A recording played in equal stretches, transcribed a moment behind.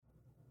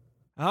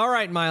All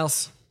right,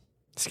 Miles.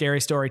 Scary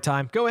story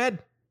time. Go ahead.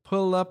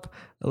 Pull up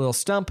a little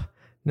stump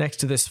next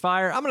to this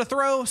fire. I'm going to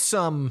throw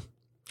some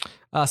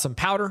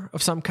powder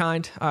of some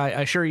kind. I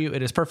assure you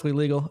it is perfectly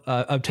legal,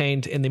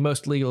 obtained in the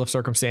most legal of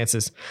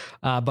circumstances.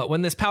 But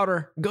when this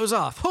powder goes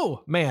off,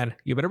 oh, man,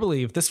 you better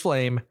believe this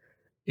flame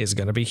is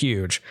going to be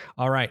huge.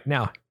 All right,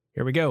 now,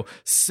 here we go.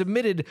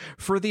 Submitted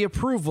for the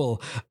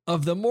approval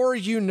of the More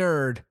You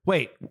Nerd.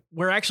 Wait,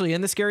 we're actually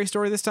in the scary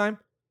story this time?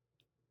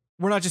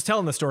 We're not just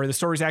telling the story. The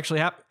story's actually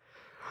happening.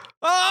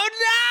 Oh,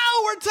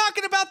 no! We're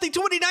talking about the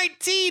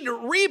 2019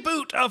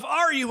 reboot of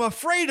Are You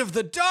Afraid of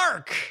the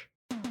Dark?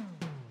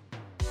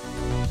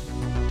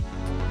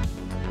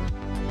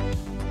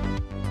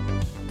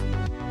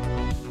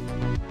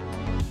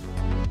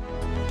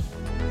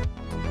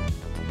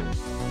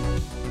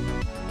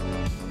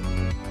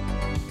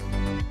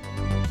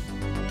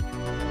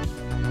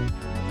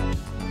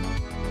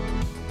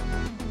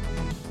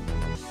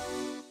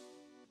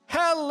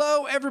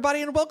 Hello,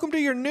 everybody, and welcome to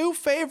your new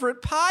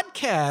favorite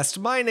podcast.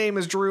 My name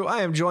is Drew.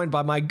 I am joined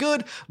by my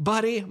good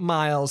buddy,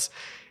 Miles.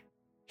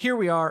 Here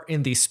we are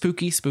in the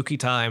spooky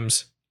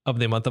times of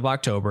the month of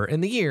October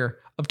in the year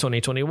of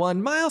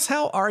 2021. Miles,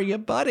 how are you,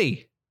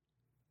 buddy?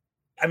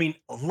 I mean,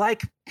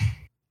 like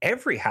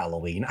every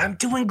Halloween, I'm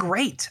doing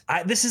great.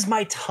 This is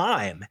my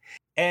time.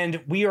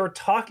 And we are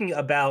talking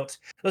about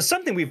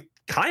something we've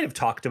kind of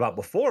talked about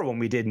before when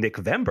we did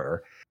Nickvember.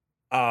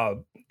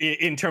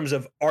 In terms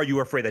of Are You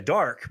Afraid of the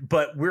Dark?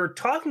 But we're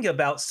talking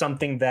about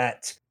something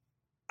that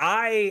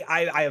I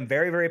am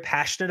very, very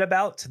passionate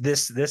about,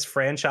 this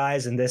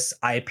franchise and this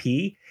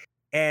IP.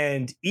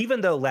 And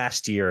even though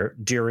last year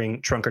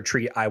during Trunk or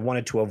Treat, I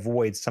wanted to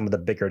avoid some of the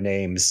bigger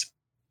names,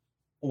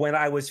 when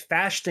I was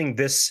fashioning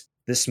this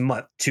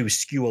month to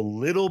skew a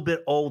little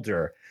bit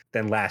older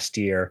than last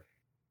year,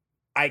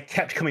 I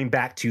kept coming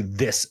back to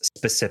this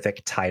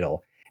specific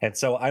title. And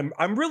so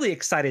I'm really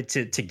excited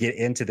to get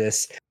into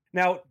this.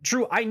 Now,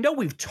 Drew, I know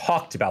we've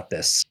talked about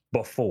this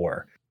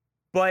before,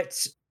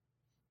 but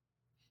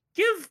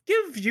give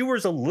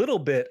viewers a little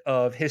bit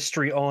of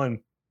history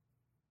on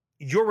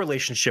your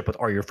relationship with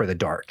Are You Afraid of the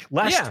Dark.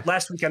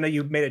 Last week, I know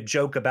you made a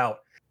joke about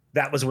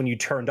that was when you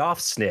turned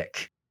off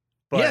Snick.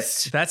 But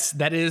yes,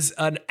 that is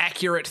an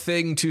accurate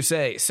thing to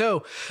say.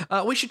 So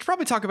we should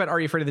probably talk about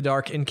Are You Afraid of the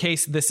Dark in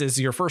case this is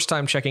your first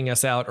time checking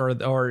us out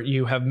or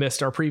you have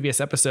missed our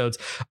previous episodes.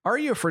 Are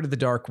You Afraid of the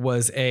Dark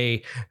was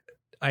a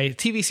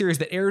TV series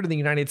that aired in the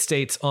United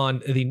States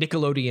on the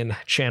Nickelodeon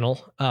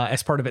channel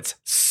as part of its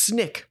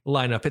Snick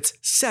lineup. It's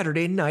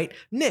Saturday Night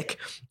Nick.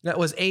 That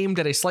was aimed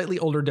at a slightly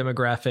older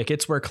demographic.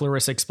 It's where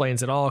Clarissa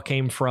Explains It All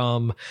came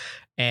from.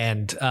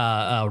 And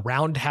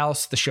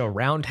Roundhouse, the show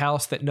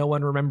Roundhouse that no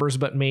one remembers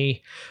but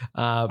me.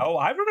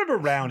 I remember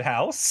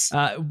Roundhouse.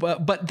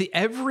 But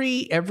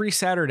every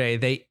Saturday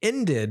they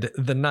ended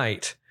the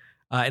night.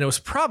 And it was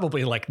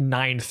probably like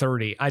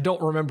 9:30. I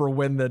don't remember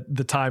when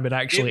the time it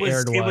actually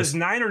aired was. It was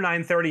 9 or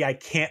 9:30. I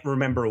can't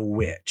remember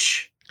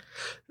which.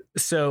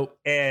 So,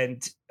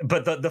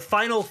 but the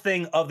final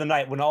thing of the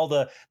night, when all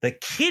the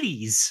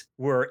kiddies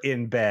were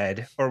in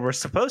bed or were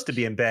supposed to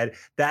be in bed,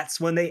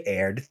 that's when they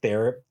aired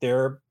their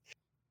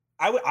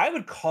I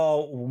would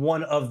call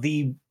one of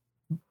the,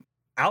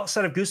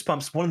 outside of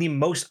Goosebumps, one of the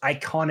most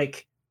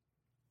iconic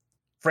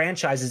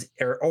franchises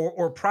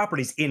or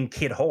properties in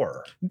kid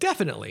horror.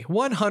 Definitely.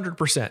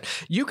 100%.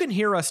 You can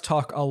hear us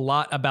talk a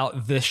lot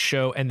about this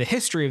show and the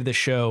history of this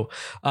show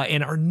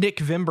in our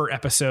Nickvember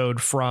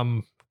episode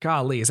from,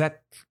 golly, is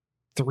that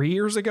 3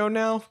 years ago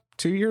now?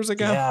 2 years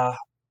ago? Yeah.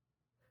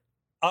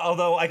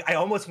 Although I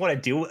almost want to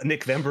do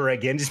Nickvember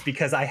again, just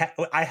because I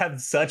have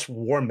such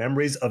warm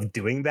memories of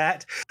doing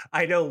that.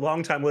 I know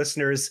longtime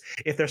listeners,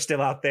 if they're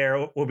still out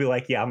there, will be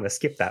like, "Yeah, I'm going to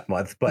skip that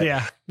month." But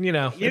yeah,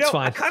 it's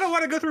fine. I kind of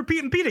want to go through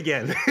Pete and Pete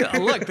again.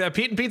 Look,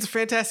 Pete and Pete's a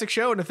fantastic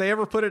show, and if they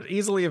ever put it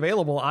easily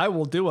available, I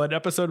will do an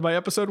episode by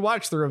episode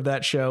watch through of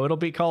that show. It'll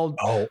be called.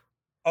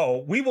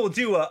 Oh, we will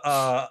do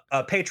a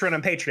Patreon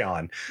and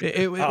Patreon.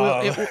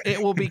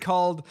 It will be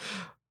called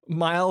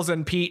Miles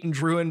and Pete and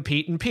Drew and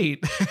Pete and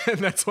Pete. And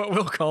that's what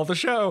we'll call the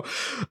show.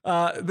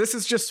 This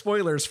is just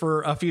spoilers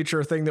for a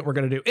future thing that we're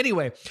going to do.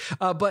 Anyway,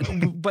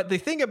 but the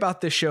thing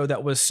about this show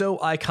that was so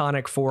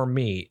iconic for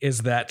me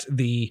is that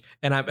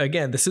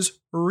this is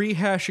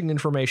rehashing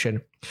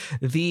information.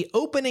 The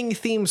opening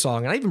theme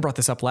song, and I even brought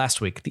this up last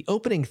week, the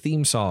opening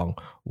theme song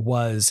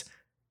was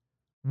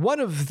one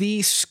of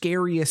the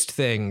scariest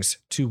things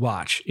to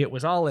watch. It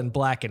was all in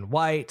black and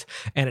white,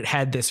 and it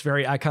had this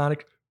very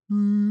iconic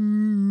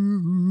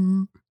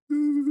and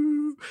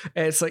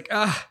it's like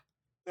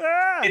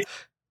it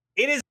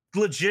is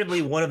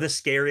legitimately one of the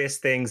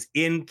scariest things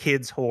in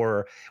kids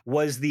horror.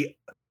 Was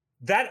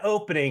that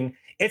opening.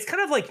 It's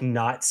kind of like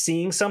not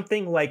seeing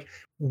something. Like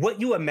what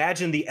you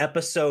imagine the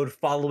episode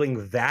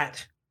following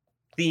that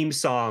theme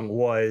song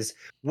was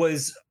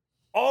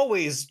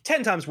always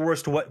 10 times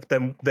worse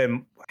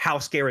than how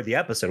scary the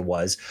episode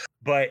was.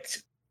 But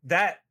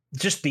that,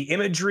 just the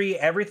imagery,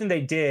 everything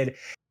they did.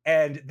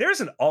 And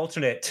there's an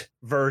alternate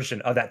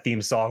version of that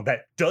theme song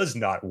that does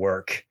not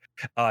work,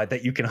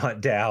 that you can hunt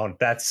down.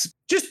 That's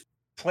just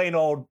plain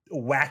old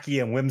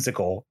wacky and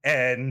whimsical.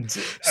 And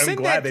I'm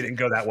glad they didn't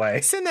go that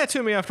way. Send that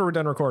to me after we're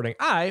done recording.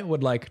 I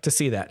would like to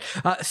see that.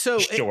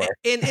 Sure.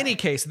 In any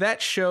case,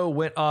 that show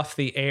went off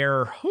the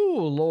air.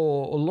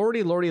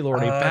 Lordy,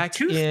 back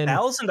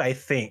 2000, I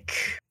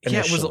think. Initially. Yeah,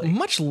 it was initially.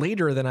 much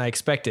later than I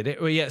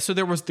expected. So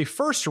there was the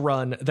first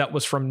run that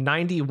was from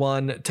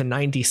 91 to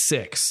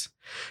 96.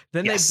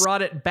 Then they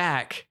brought it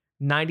back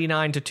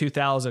 99 to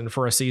 2000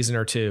 for a season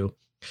or two.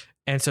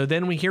 And so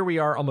then here we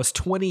are almost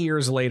 20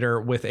 years later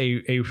with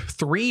a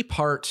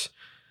 3-part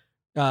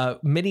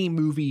mini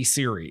movie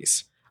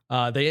series.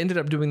 They ended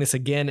up doing this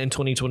again in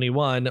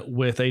 2021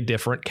 with a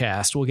different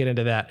cast. We'll get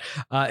into that.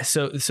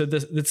 So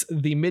this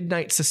the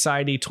Midnight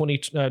Society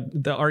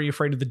the Are You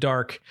Afraid of the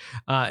Dark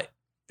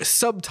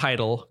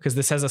subtitle, because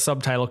this has a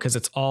subtitle because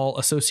it's all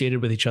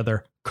associated with each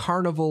other,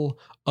 Carnival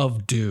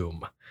of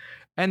Doom.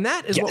 And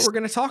that is what we're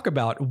going to talk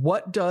about.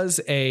 What does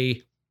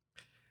an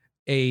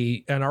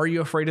Are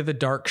You Afraid of the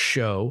Dark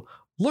show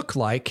look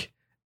like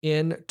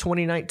in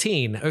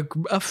 2019,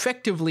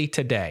 effectively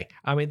today?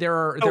 I mean, there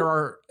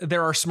are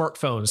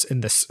smartphones in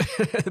this.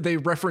 They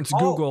reference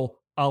Google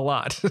a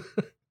lot.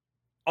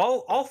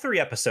 all 3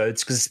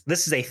 episodes, because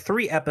this is a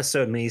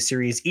 3-episode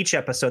miniseries. Each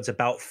episode's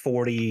about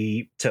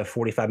 40 to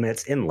 45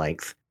 minutes in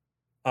length.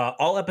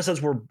 All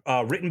episodes were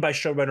written by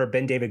showrunner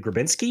Ben David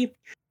Grabinski,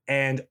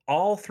 and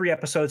all 3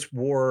 episodes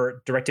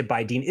were directed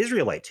by Dean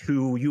Israelite,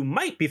 who you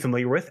might be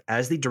familiar with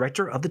as the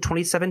director of the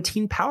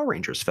 2017 Power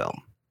Rangers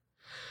film.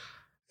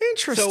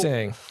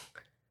 Interesting.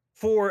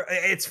 So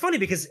it's funny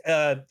because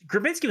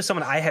Grabinski was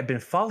someone I had been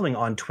following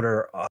on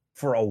Twitter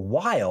for a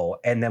while,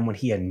 and then when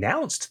he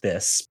announced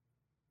this,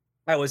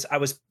 I was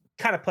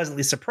kind of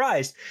pleasantly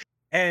surprised.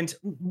 And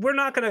we're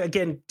not going to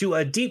again do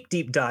a deep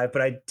dive,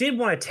 but I did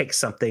want to take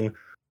something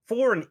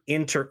from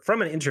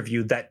an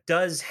interview that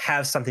does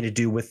have something to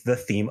do with the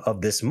theme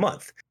of this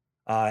month.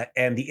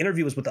 And the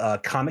interview was with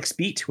Comics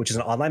Beat, which is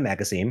an online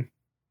magazine,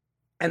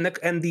 and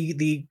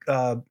the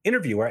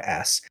interviewer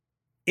asks,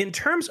 in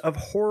terms of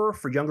horror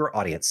for younger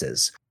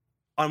audiences,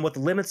 on what the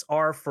limits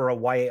are for a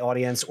YA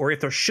audience, or if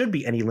there should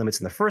be any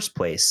limits in the first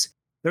place,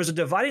 there's a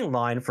dividing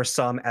line for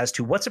some as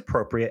to what's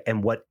appropriate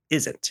and what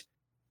isn't.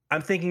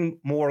 I'm thinking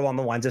more along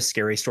the lines of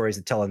Scary Stories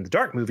to Tell in the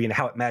Dark movie and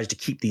how it managed to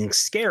keep things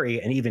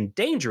scary and even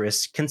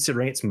dangerous,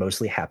 considering it's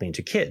mostly happening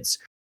to kids.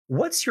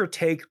 What's your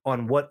take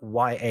on what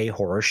YA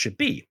horror should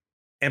be?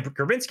 And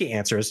Grabinski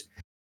answers,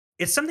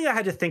 it's something I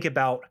had to think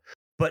about,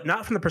 but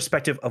not from the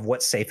perspective of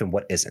what's safe and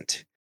what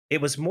isn't. It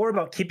was more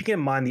about keeping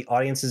in mind the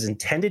audience's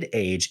intended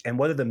age and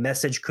whether the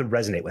message could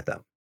resonate with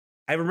them.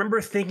 I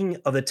remember thinking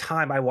of the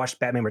time I watched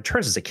Batman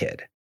Returns as a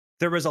kid.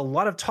 There was a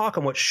lot of talk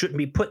on what shouldn't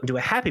be put into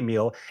a Happy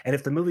Meal and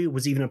if the movie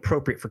was even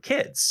appropriate for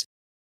kids.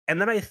 And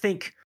then I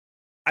think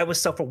I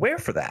was self-aware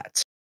for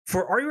that.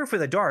 For Are You Afraid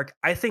of the Dark,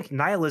 I think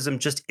nihilism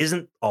just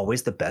isn't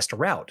always the best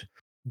route.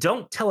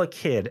 Don't tell a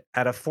kid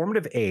at a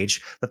formative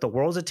age that the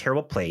world is a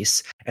terrible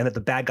place and that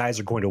the bad guys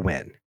are going to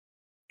win.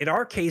 In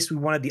our case, we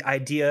wanted the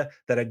idea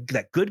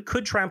that good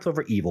could triumph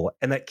over evil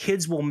and that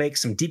kids will make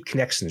some deep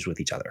connections with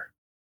each other.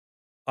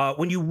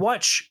 When you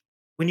watch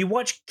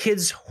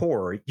kids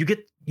horror, you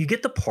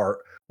get the part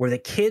where the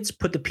kids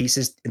put the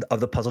pieces of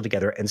the puzzle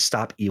together and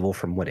stop evil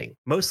from winning,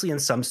 mostly in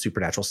some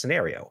supernatural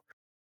scenario.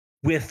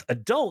 With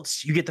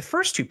adults, you get the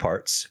first 2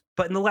 parts,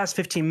 but in the last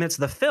 15 minutes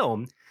of the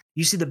film,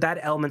 you see the bad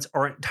elements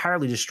aren't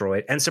entirely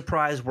destroyed, and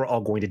surprise, we're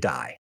all going to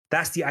die.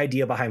 That's the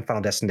idea behind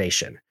Final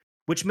Destination,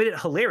 which made it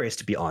hilarious,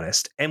 to be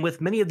honest, and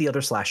with many of the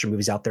other slasher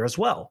movies out there as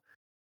well.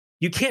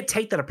 You can't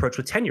take that approach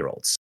with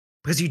 10-year-olds,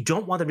 because you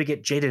don't want them to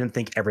get jaded and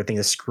think everything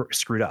is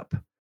screwed up.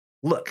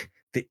 Look,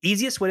 the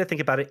easiest way to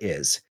think about it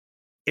is,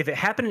 if it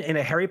happened in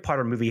a Harry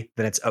Potter movie,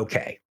 then it's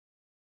okay.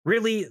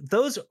 Really,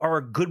 those are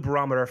a good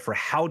barometer for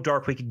how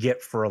dark we could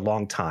get for a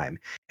long time,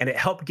 and it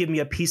helped give me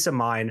a peace of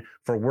mind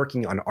for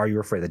working on Are You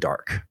Afraid of the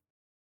Dark?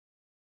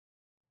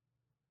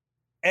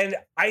 And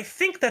I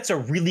think that's a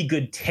really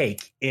good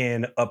take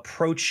in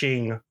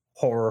approaching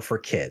horror for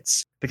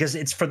kids, because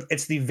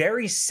it's the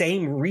very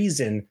same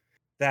reason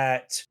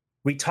that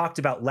we talked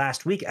about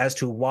last week as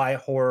to why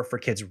horror for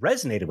kids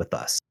resonated with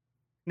us.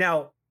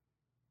 Now,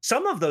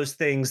 some of those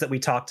things that we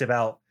talked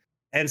about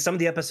and some of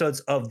the episodes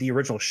of the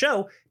original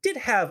show did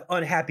have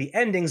unhappy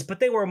endings, but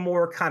they were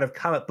more kind of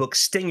comic book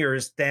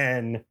stingers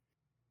than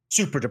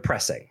super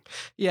depressing.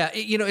 Yeah,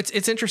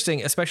 it's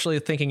interesting, especially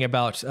thinking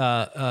about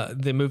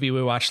the movie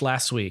we watched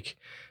last week,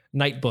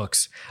 Night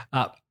Books.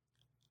 I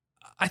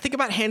think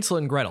about Hansel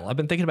and Gretel. I've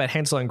been thinking about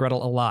Hansel and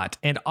Gretel a lot,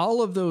 and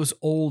all of those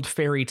old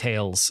fairy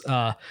tales.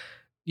 Was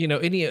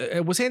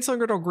Hansel and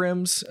Gretel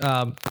Grimm's?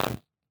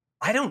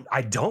 I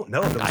don't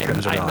know if it was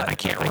Grimm's or not. I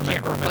can't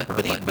remember. But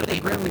the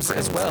Grimm's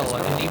as well,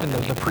 and even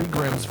the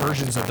pre-Grimm's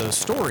versions of those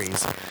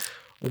stories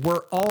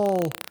were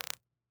all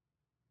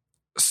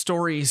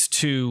stories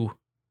to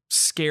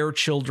scare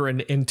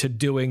children into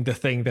doing the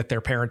thing that their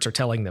parents are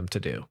telling them to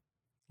do.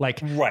 Like,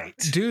 right.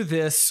 Do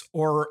this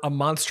or a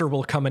monster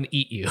will come and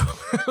eat you,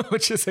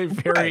 which is a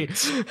very,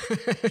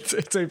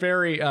 it's a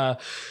very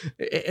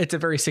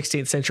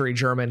 16th century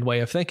German way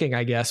of thinking,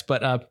 I guess.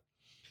 But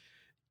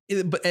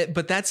but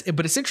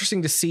it's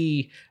interesting to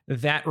see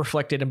that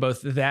reflected in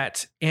both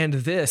that and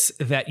this,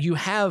 that you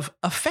have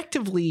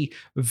effectively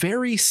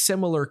very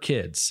similar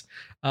kids.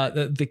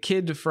 The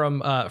kid from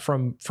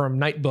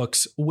Night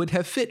Books would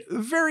have fit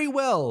very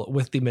well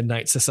with the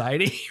Midnight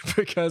Society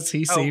because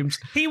he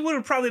would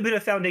have probably been a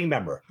founding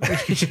member.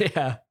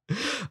 Yeah.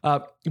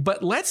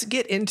 But let's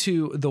get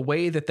into the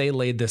way that they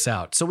laid this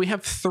out. So we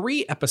have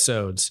 3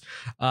 episodes.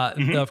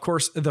 Of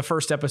course, the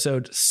first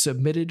episode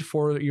submitted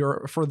for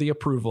the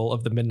approval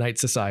of the Midnight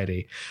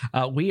Society.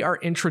 We are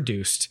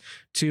introduced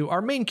to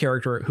our main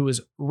character, who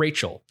is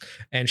Rachel,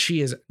 and she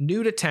is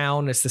new to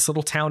town. It's this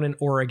little town in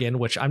Oregon,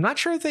 which I'm not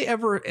sure if they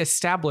ever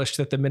established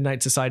that the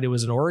Midnight Society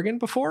was in Oregon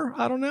before.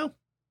 I don't know.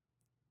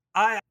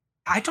 I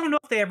don't know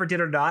if they ever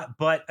did or not,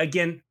 but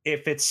again,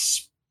 if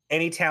it's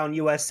any town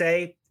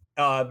USA,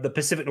 the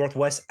Pacific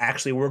Northwest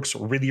actually works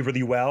really,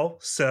 really well.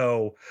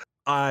 So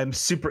I'm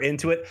super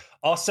into it.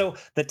 Also,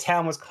 the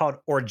town was called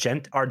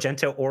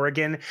Argento,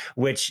 Oregon,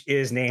 which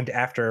is named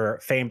after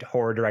famed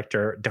horror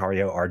director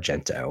Dario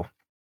Argento.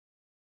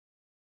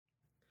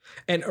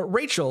 And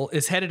Rachel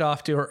is headed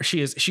off to her.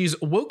 She's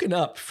woken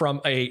up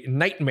from a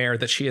nightmare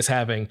that she is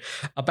having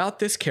about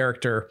this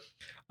character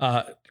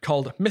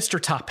called Mr.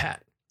 Top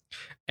Hat.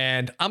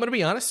 And I'm going to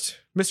be honest,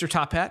 Mr.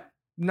 Top Hat,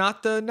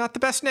 not the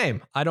best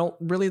name. I don't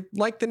really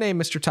like the name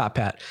Mr. Top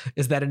Hat.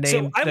 Is that a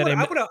name? So I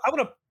want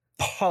to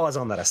pause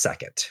on that a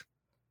second,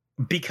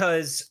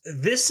 because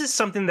this is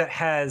something that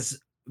has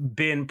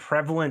been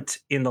prevalent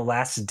in the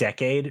last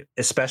decade,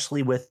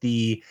 especially with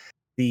the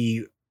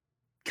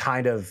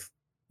kind of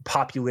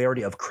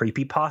popularity of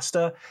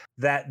creepypasta,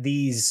 that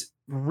these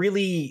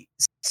really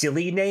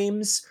silly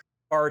names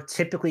are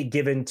typically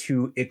given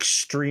to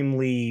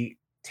extremely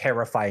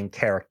terrifying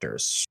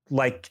characters,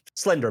 like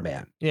Slender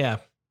Man. Yeah.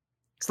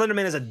 Slender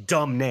Man is a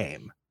dumb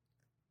name,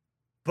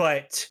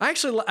 but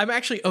I'm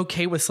actually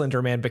okay with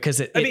Slender Man because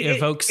it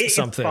evokes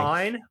something. It's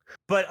fine,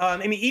 but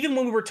even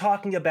when we were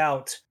talking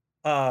about,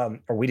 or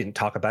we didn't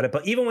talk about it,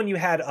 but even when you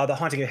had the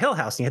Haunting of Hill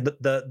House, and you had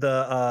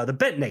the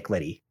Bentnick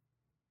lady,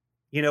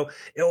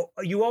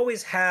 you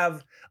always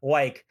have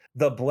like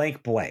the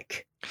blank.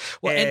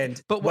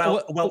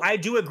 Well, while I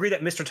do agree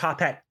that Mr. Top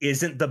Hat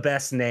isn't the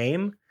best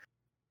name,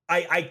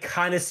 I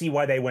kind of see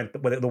why they went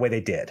the way they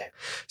did.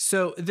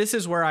 So this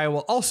is where I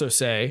will also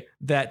say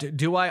that,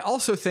 do I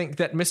also think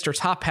that Mr.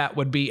 Top Hat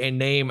would be a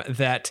name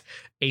that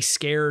a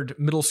scared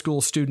middle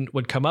school student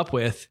would come up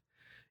with?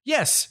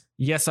 Yes,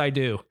 I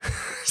do.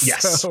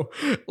 Yes. So,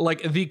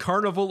 like the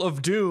Carnival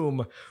of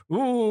Doom.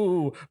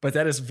 Ooh, but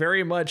that is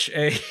very much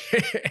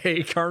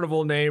a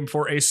carnival name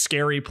for a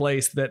scary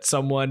place that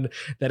someone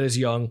that is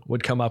young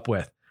would come up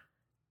with.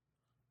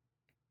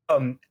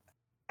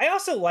 I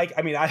also like,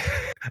 I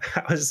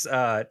was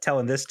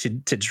telling this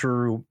to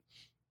Drew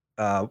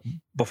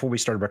before we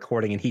started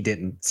recording, and he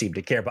didn't seem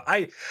to care. But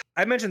I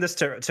mentioned this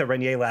to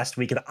Renier last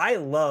week, and I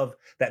love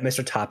that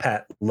Mr. Top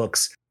Hat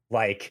looks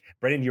like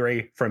Brendan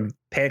Urie from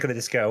Panic at the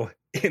Disco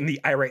in the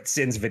Irate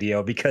Sins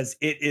video, because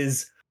it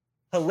is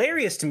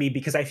hilarious to me,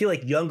 because I feel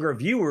like younger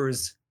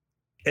viewers,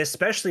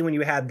 especially when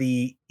you had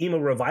the emo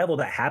revival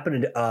that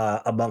happened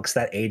amongst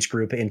that age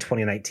group in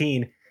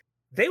 2019,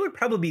 they would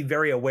probably be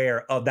very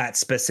aware of that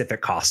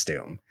specific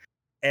costume.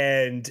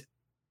 And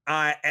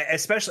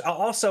especially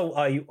also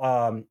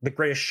The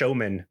Greatest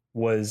Showman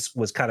was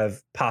kind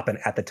of popping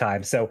at the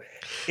time. So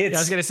I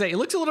was going to say, it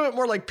looked a little bit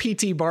more like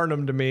P.T.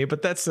 Barnum to me,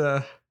 but that's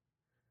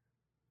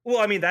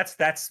well,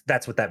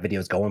 that's what that video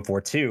is going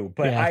for too.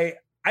 But yeah.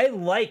 I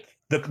like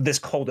this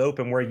cold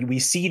open where we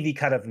see the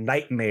kind of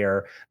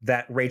nightmare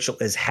that Rachel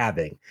is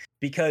having,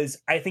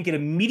 because I think it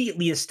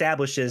immediately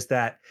establishes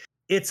that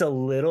it's a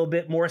little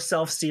bit more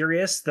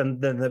self-serious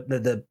than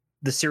the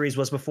series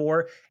was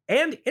before,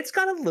 and it's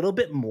got a little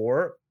bit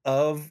more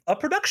of a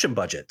production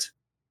budget.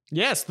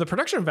 Yes, the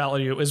production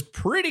value is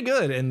pretty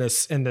good in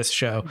this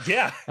show.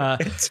 Yeah,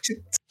 it's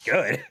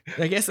good.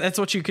 I guess that's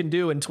what you can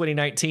do in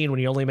 2019 when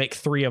you only make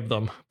 3 of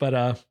them.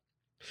 But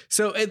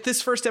so at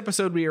this first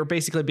episode, we are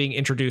basically being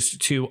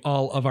introduced to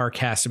all of our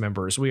cast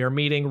members. We are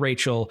meeting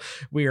Rachel.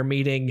 We are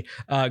meeting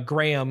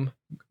Graham,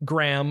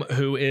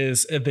 who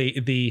is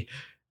who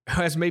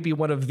has maybe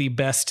one of the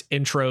best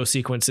intro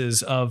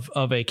sequences of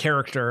a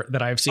character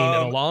that I've seen in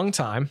a long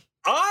time.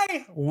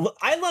 I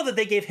love that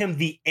they gave him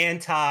the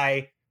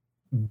anti-big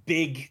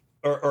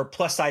or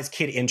plus size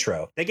kid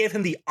intro. They gave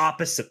him the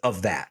opposite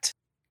of that,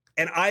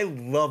 and I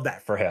love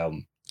that for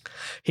him.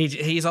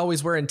 He's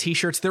always wearing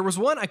t-shirts. There was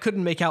one I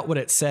couldn't make out what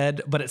it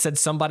said, but it said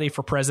somebody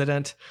for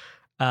president,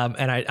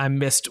 and I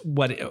missed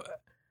what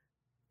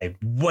I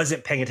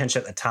wasn't paying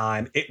attention at the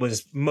time. It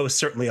was most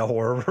certainly a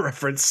horror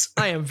reference.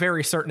 I am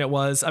very certain it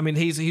was. I mean,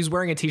 he's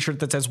wearing a t-shirt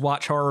that says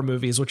 "Watch Horror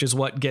Movies," which is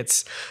what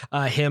gets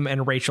him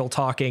and Rachel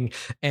talking.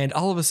 And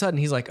all of a sudden,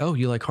 he's like, "Oh,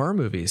 you like horror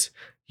movies?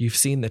 You've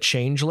seen The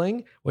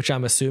Changeling," which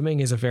I'm assuming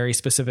is a very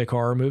specific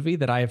horror movie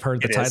that I have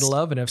heard the title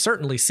of and have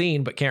certainly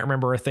seen, but can't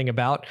remember a thing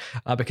about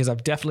because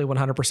I've definitely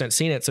 100%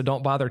 seen it. So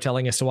don't bother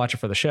telling us to watch it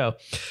for the show.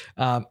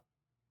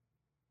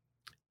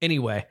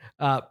 Anyway.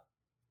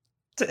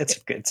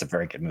 It's a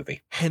very good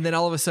movie. And then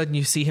all of a sudden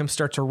you see him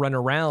start to run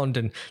around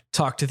and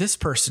talk to this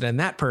person and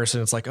that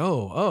person. It's like,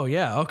 oh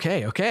yeah,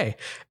 okay.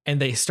 And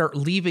they start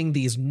leaving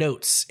these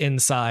notes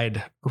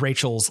inside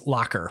Rachel's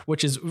locker,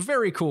 which is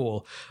very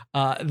cool.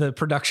 The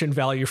production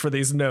value for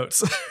these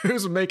notes.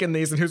 Who's making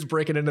these and who's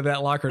breaking into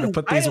that locker to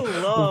put these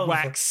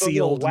wax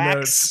sealed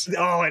notes?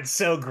 Oh, it's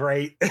so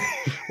great.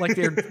 Like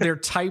they're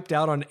typed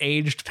out on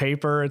aged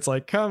paper. It's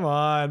like, come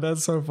on,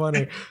 that's so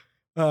funny.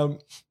 But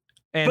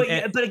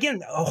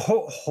again,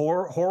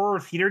 horror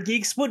theater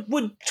geeks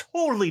would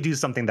totally do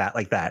something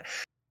like that.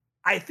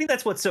 I think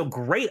that's what's so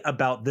great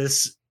about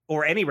this,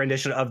 or any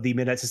rendition of the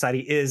Midnight Society,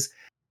 is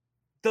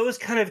those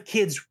kind of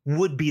kids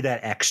would be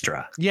that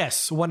extra.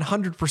 Yes,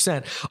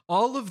 100%.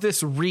 All of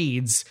this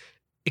reads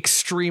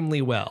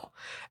extremely well.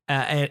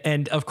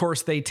 And of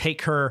course, they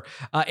take her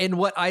in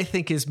what I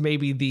think is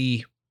maybe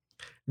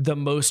the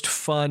most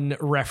fun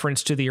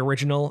reference to the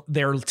original.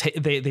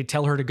 They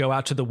tell her to go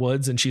out to the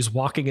woods, and she's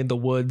walking in the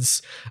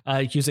woods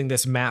using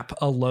this map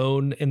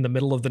alone in the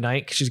middle of the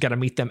night. She's got to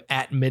meet them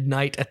at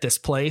midnight at this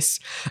place.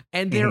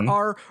 And there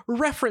are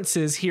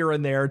references here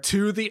and there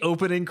to the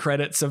opening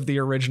credits of the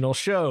original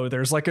show.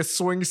 There's like a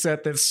swing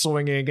set that's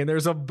swinging, and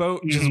there's a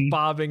boat just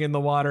bobbing in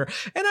the water.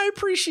 And I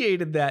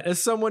appreciated that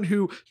as someone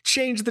who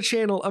changed the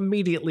channel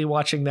immediately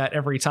watching that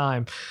every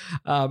time.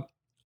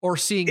 Or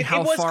seeing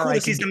how far I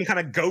see them kind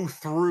of go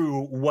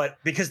through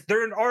because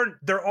there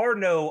are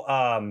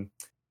no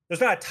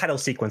there's not a title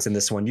sequence in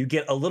this one. You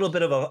get a little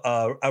bit of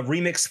a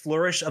remix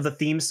flourish of the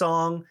theme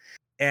song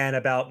and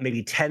about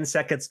maybe 10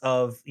 seconds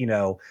of,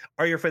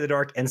 Are You Afraid of the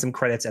Dark and some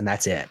credits, and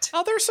that's it.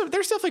 Oh, there's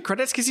definitely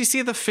credits because you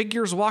see the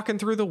figures walking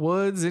through the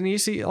woods, and you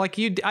see I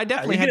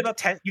definitely get about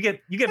 10. You get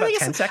about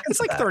 10 seconds.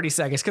 It's like 30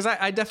 seconds because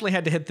I definitely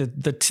had to hit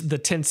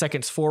the 10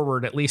 seconds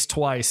forward at least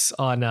twice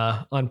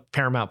on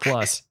Paramount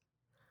Plus.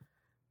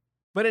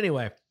 But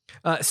anyway,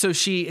 so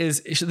so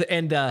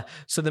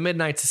the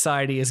Midnight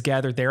Society is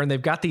gathered there, and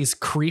they've got these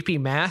creepy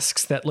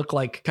masks that look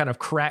like kind of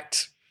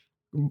cracked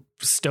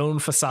stone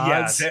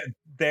facades. Yeah,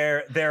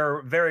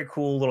 they're very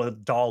cool little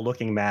doll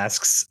looking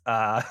masks.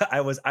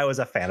 I was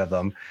a fan of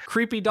them.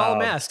 Creepy doll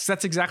masks.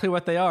 That's exactly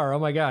what they are. Oh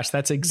my gosh,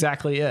 that's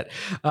exactly it.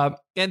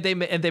 And they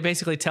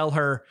basically tell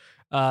her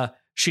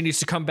she needs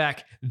to come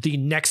back the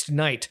next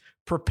night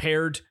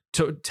prepared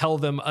to tell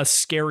them a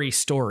scary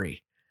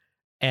story.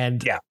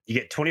 And yeah, you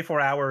get 24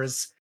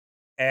 hours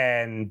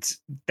and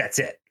that's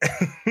it.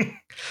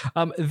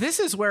 This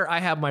is where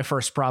I have my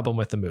first problem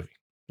with the movie,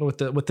 with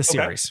the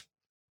series.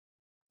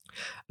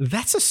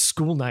 That's a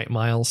school night,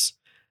 Miles.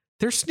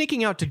 They're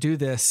sneaking out to do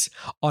this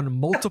on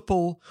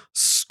multiple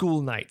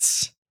school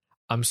nights.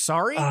 I'm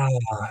sorry.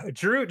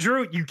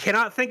 Drew, you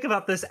cannot think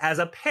about this as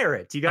a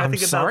parent. You got to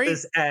think about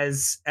this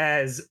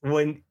as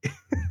when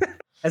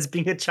as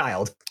being a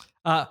child.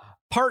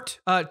 Part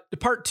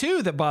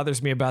two that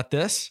bothers me about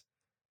this.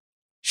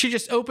 She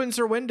just opens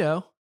her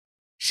window.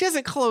 She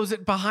doesn't close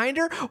it behind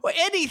her. Well,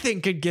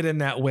 anything could get in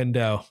that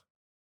window.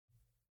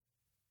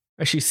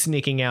 As she's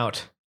sneaking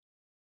out.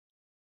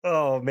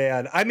 Oh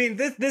man. I mean,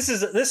 this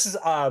is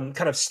kind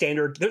of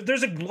standard.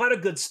 There's a lot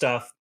of good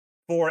stuff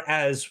for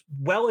as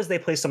well as they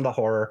play some of the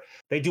horror.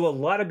 They do a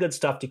lot of good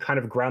stuff to kind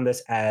of ground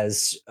this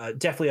as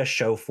definitely a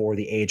show for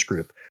the age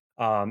group.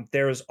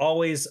 There's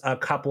always a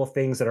couple of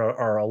things that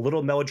are a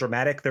little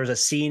melodramatic. There's a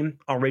scene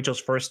on Rachel's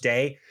first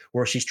day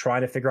where she's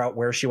trying to figure out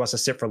where she wants to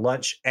sit for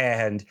lunch,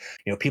 and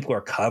people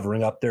are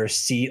covering up their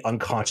seat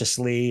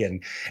unconsciously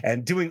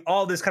and doing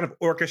all this kind of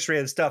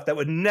orchestrated stuff that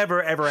would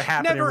never ever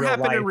happen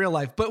in real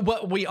life. But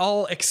what we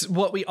all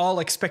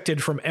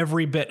expected from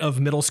every bit of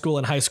middle school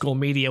and high school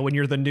media when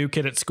you're the new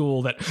kid at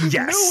school, that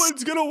no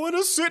one's gonna want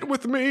to sit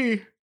with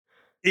me.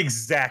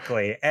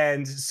 Exactly.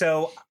 And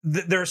so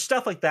there's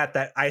stuff like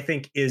that I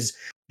think is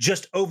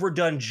just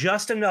overdone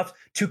just enough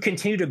to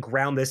continue to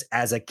ground this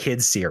as a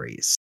kid's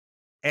series.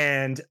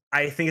 And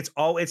I think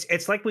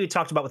it's like we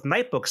talked about with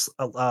Night Books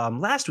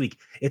last week.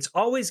 It's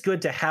always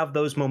good to have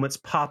those moments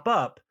pop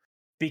up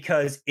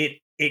because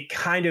it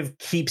kind of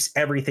keeps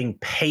everything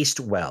paced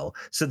well.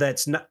 So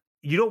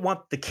you don't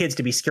want the kids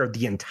to be scared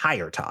the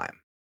entire time.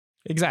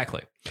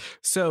 Exactly.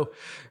 So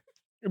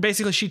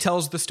basically, she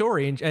tells the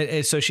story,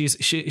 and so she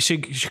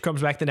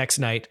comes back the next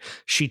night.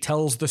 She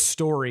tells the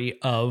story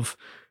of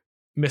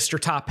Mr.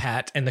 Top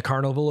Hat and the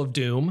Carnival of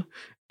Doom,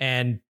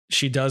 and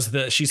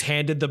she's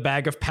handed the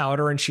bag of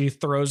powder, and she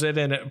throws it,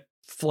 and it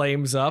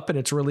flames up, and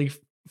it's really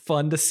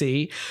fun to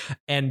see.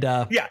 And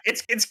yeah,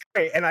 it's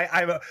great. And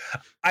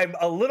I'm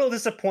a little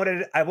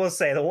disappointed. I will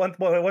say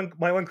my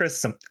one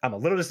criticism, I'm a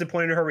little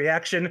disappointed in her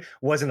reaction.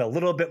 Wasn't a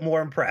little bit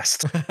more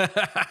impressed.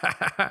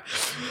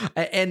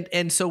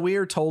 and so we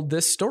are told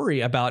this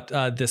story about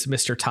this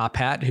Mr. Top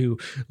Hat who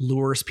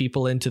lures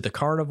people into the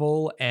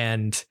carnival,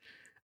 and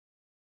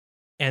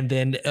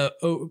then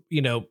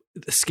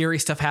scary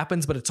stuff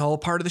happens, but it's all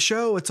part of the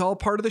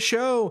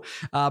show.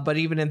 But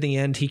even in the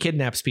end, he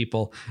kidnaps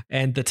people,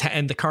 and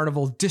the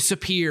carnival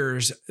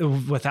disappears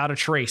without a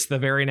trace the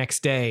very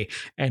next day,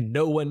 and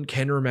no one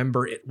can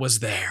remember it was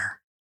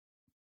there.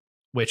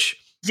 Which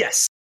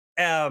yes,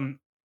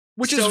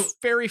 which is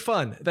very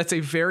fun. That's a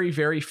very,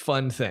 very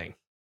fun thing.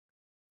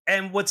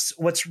 And what's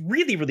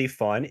really, really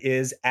fun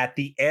is at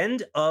the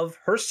end of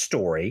her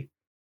story,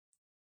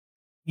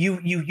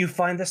 you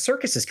find the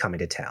circus is coming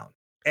to town,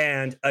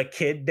 and a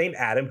kid named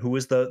Adam, who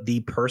was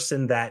the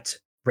person that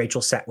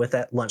Rachel sat with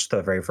at lunch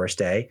the very first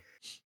day,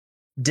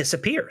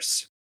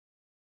 disappears,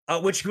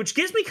 which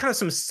gives me kind of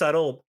some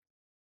subtle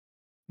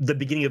the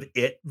beginning of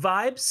It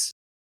vibes,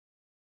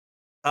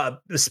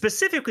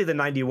 specifically the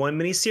 91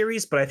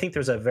 miniseries, but I think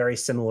there's a very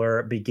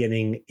similar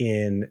beginning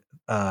in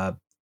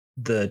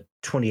the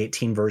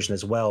 2018 version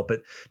as well.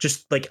 But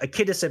just like a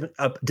kid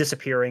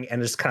disappearing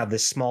and just kind of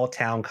this small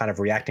town kind of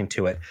reacting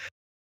to it.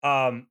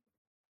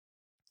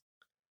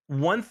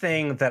 One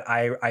thing that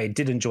I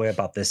did enjoy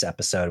about this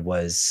episode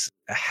was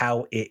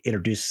how it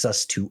introduces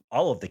us to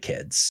all of the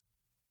kids,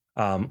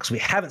 because we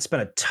haven't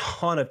spent a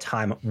ton of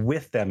time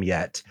with them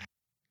yet.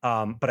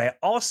 But I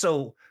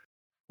also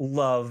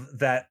love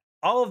that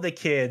all of the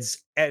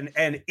kids,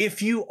 and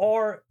if you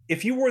were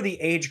the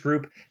age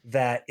group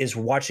that is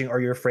watching Are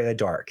You Afraid of the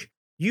Dark,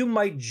 you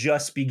might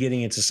just be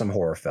getting into some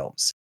horror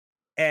films.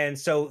 And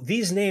so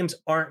these names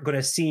aren't going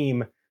to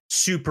seem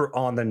super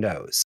on the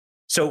nose.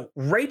 So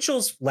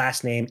Rachel's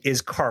last name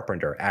is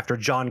Carpenter, after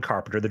John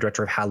Carpenter, the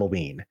director of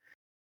Halloween.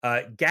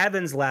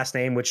 Gavin's last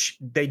name, which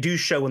they do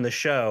show in the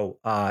show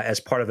as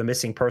part of the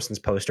missing persons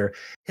poster,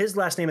 his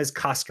last name is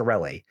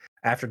Coscarelli,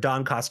 after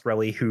Don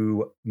Coscarelli,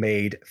 who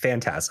made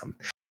Phantasm.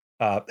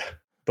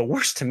 The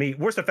worst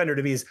offender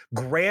to me is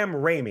Graham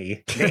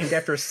Raimi, named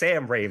after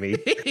Sam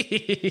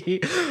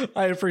Raimi.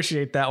 I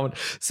appreciate that one.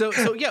 So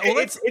yeah, well,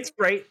 it's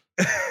great.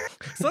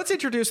 So let's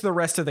introduce the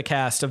rest of the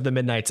cast of the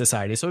Midnight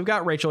Society. So we've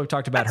got Rachel. We've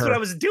talked about her. That's what I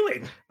was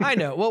doing. I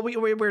know. Well,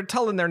 we're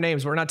telling their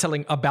names. We're not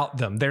telling about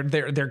them.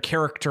 Their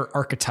character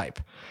archetype.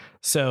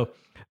 So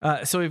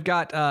we've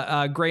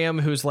got Graham,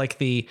 who's like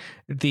the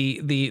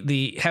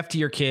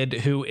heftier kid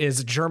who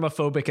is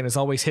germophobic and is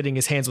always hitting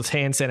his hands with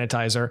hand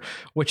sanitizer,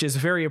 which is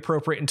very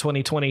appropriate in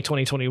 2020,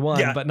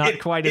 2021, but not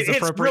quite as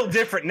appropriate. It's real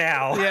different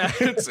now. Yeah,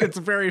 it's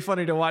very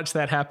funny to watch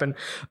that happen.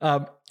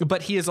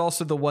 But he is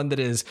also the one that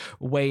is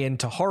way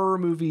into horror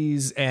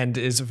movies and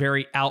is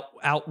very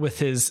out with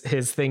his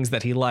things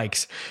that he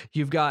likes.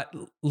 You've got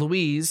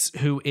Louise,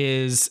 who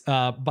is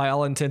by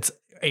all intents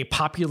a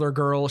popular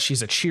girl.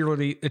 She's a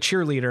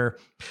cheerleader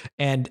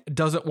and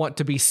doesn't want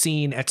to be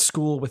seen at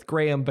school with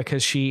Graham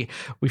because we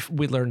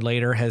learned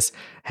later has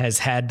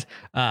had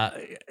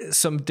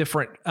some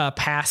different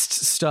past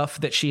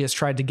stuff that she has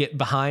tried to get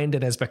behind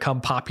and has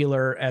become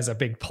popular as a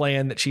big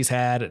plan that she's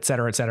had, et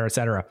cetera, et cetera, et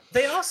cetera.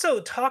 They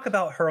also talk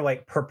about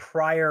her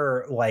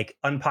prior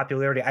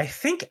unpopularity. I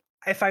think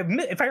if I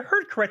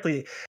heard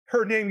correctly,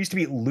 her name used to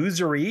be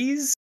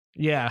Loserese.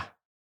 Yeah.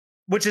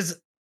 Which is,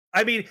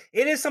 I mean,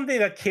 it is something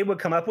that a kid would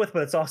come up with,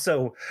 but it's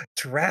also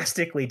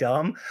drastically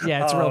dumb.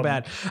 Yeah, it's real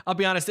bad. I'll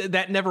be honest,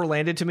 that never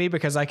landed to me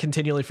because I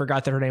continually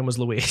forgot that her name was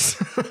Louise.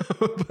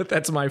 But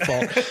that's my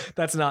fault.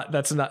 That's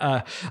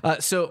not.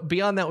 So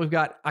beyond that, we've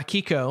got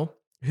Akiko,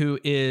 who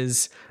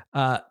is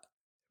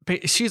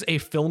she's a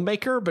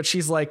filmmaker, but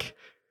she's like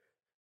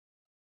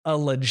a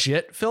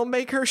legit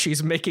filmmaker.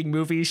 She's making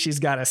movies. She's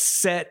got a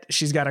set.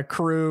 She's got a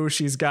crew.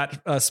 She's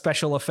got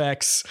special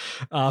effects.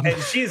 And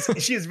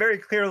she's very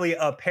clearly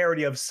a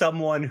parody of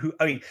someone who,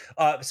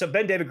 so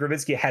Ben David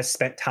Gravinsky has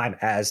spent time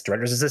as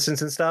director's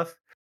assistants and stuff.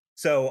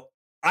 So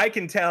I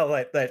can tell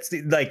that's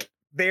like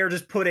they're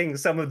just putting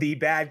some of the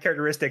bad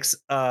characteristics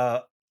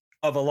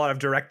of a lot of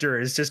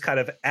directors just kind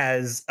of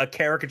as a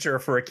caricature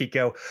for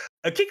Akiko.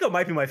 Akiko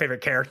might be my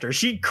favorite character.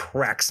 She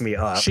cracks me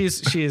up.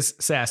 She's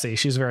sassy.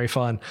 She's very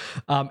fun.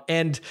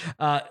 And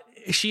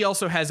she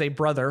also has a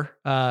brother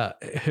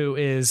who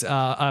is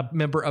a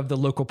member of the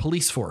local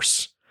police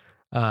force.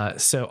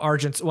 So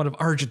one of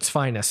Argent's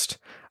finest.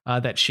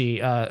 That she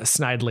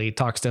snidely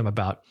talks to him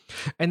about.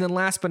 And then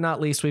last but not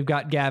least, we've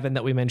got Gavin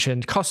that we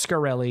mentioned,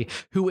 Coscarelli,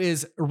 who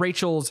is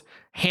Rachel's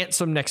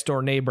handsome next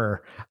door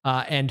neighbor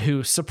and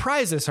who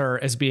surprises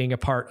her as being a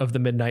part of the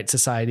Midnight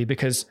Society,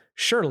 because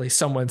surely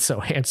someone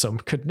so handsome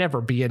could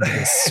never be into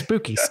this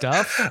spooky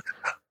stuff.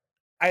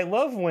 I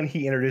love when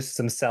he introduces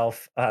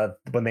himself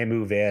when they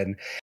move in,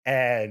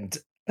 and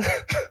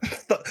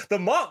the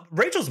mom,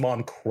 Rachel's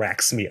mom,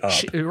 cracks me up.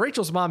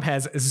 Rachel's mom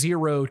has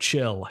zero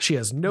chill. She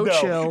has no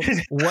chill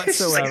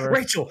whatsoever.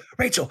 Like,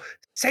 Rachel,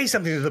 say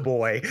something to the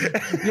boy.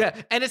 Yeah,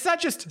 and it's not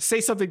just say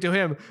something to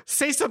him.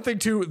 Say something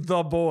to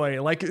the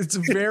boy. Like, it's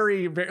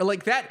very, very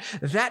like that.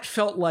 That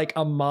felt like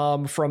a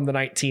mom from the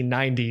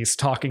 1990s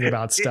talking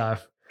about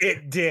stuff.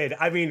 It did.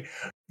 I mean,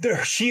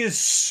 she is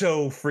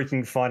so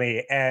freaking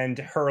funny, and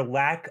her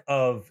lack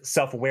of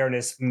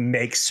self-awareness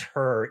makes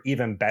her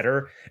even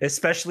better,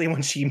 especially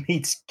when she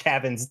meets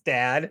Gavin's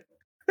dad.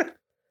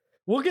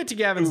 We'll get to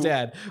Gavin's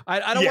dad.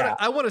 I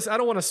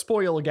don't want to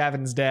spoil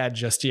Gavin's dad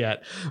just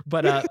yet,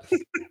 but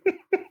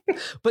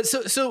but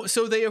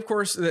so they, of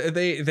course,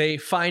 they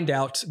find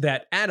out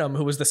that Adam,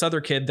 who was this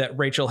other kid that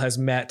Rachel has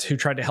met, who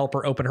tried to help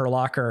her open her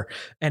locker,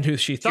 and who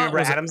she thought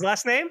was Adam's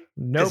last name.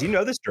 No, because you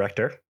know this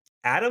director,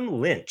 Adam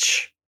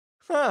Lynch.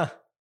 Huh.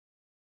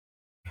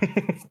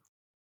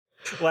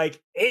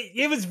 Like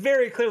it was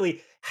very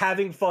clearly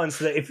having fun.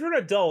 So that if you're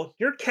an adult,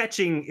 you're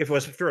catching. If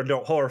you're an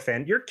adult horror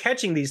fan, you're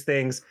catching these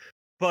things,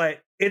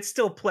 but it's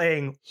still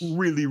playing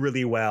really,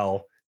 really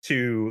well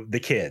to the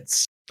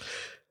kids.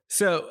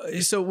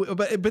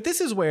 But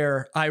this is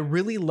where I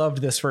really loved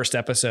this first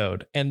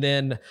episode, and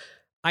then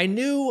I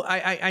knew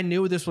I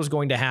knew this was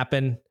going to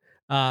happen.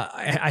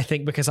 I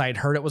think because I had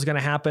heard it was going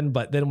to happen,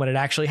 but then when it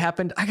actually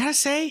happened, I gotta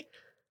say,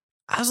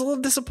 I was a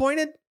little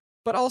disappointed.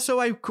 But also,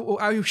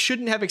 I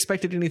shouldn't have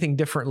expected anything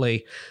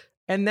differently,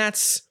 and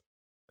that's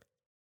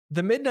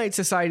the Midnight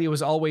Society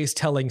was always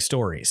telling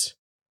stories,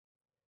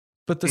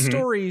 but the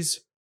stories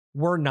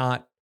were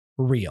not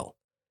real.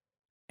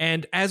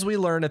 And as we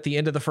learn at the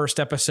end of the first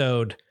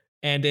episode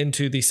and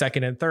into the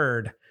second and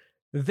third,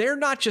 they're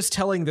not just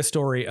telling the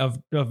story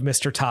of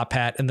Mr. Top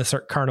Hat and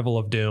the Carnival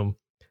of Doom.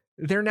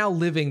 They're now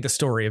living the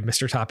story of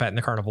Mr. Top Hat and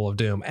the Carnival of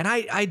Doom. And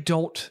I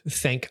don't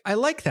think I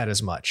like that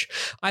as much.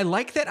 I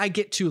like that I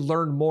get to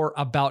learn more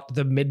about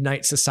the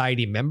Midnight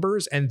Society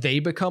members and they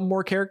become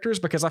more characters,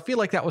 because I feel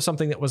like that was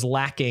something that was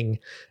lacking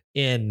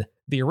in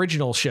the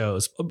original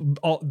shows,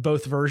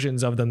 both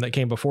versions of them that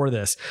came before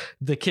this.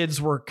 The kids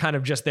were kind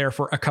of just there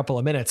for a couple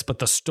of minutes, but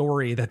the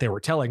story that they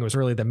were telling was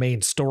really the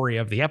main story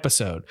of the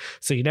episode.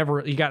 So you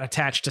got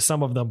attached to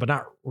some of them, but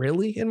not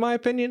really, in my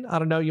opinion. I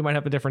don't know. You might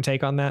have a different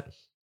take on that.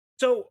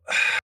 So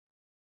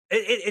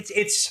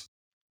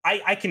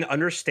I can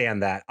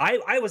understand that.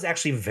 I was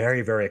actually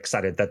very, very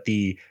excited that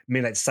the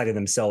Midnight Society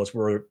themselves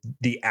were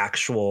the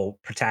actual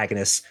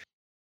protagonists.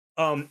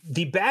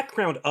 The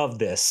background of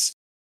this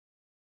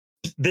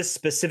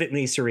specific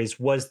miniseries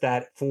was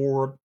that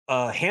for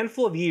a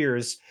handful of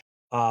years,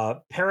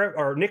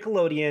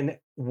 Nickelodeon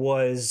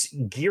was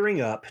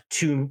gearing up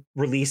to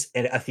release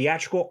a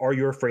theatrical Are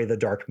You Afraid of the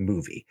Dark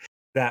movie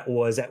that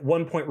was at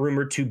one point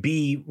rumored to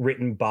be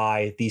written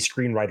by the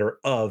screenwriter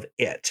of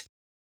it.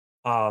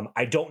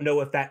 I don't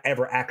know if that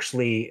ever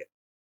actually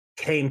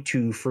came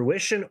to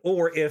fruition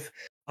or if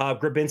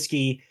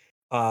Grabinski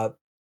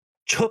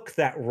took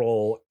that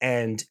role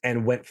and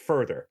went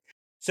further.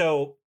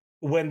 So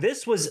when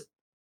this was,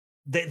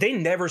 they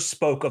never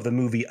spoke of the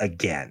movie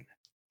again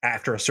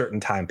after a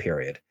certain time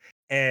period.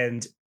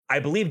 And I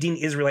believe Dean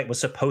Israelite was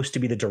supposed to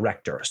be the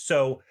director.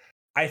 So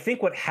I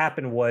think what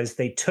happened was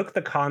they took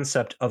the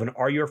concept of an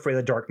Are You Afraid of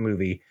the Dark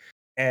movie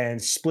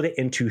and split it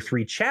into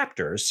 3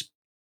 chapters.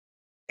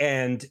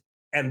 And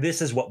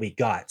this is what we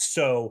got.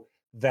 So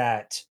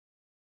that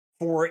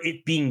for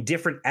it being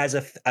different as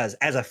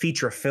a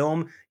feature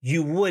film,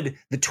 the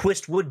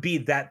twist would be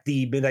that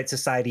the Midnight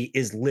Society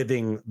is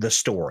living the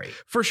story.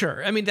 For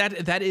sure. I mean,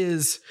 that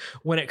is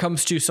when it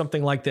comes to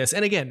something like this.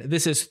 And again,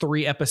 this is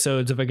 3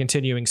 episodes of a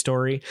continuing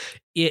story.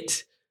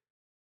 It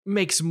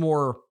makes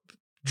more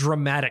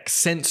dramatic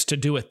sense to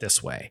do it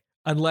this way,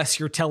 unless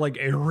you're telling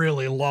a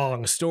really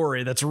long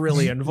story that's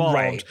really involved.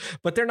 Right.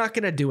 But they're not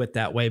going to do it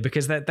that way,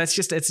 because that's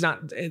just, it's not,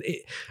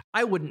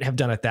 I wouldn't have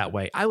done it that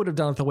way. I would have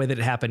done it the way that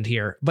it happened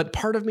here. But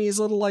part of me is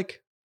a little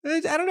like,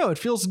 I don't know, it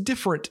feels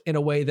different in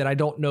a way that I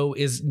don't know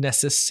is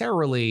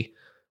necessarily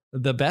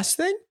the best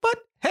thing. But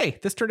hey,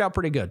 this turned out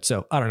pretty good.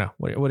 So I don't know.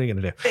 What are you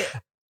going to do?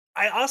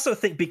 I also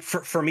think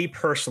for me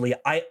personally,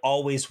 I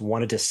always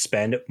wanted to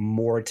spend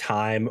more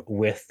time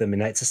with the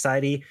Midnight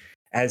Society.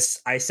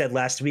 As I said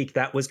last week,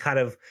 that was kind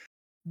of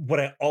what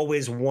I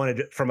always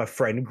wanted from a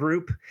friend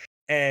group.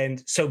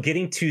 And so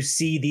getting to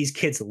see these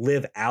kids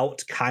live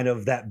out kind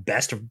of that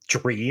best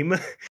dream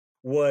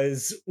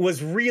was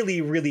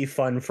really, really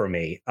fun for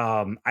me.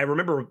 I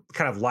remember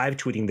kind of live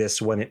tweeting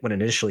this when it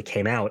initially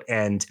came out.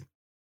 And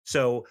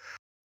so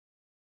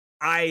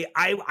I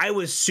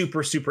was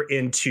super, super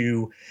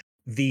into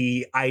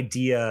the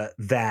idea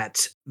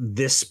that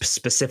this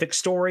specific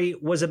story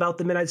was about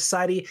the Midnight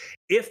Society.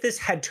 If this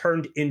had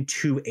turned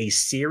into a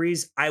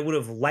series, I would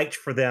have liked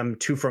for them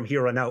to, from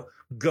here on out,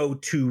 go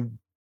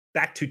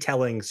back to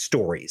telling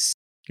stories.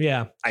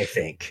 Yeah, I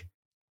think.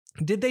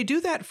 Did they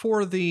do that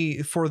for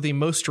the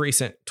most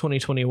recent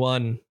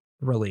 2021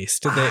 release?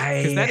 Did they?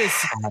 I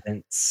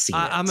haven't seen it.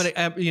 I'm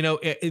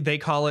gonna, they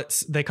call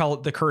it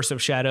the Curse of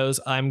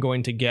Shadows. I'm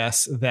going to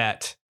guess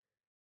that.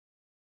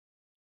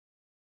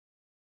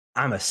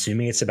 I'm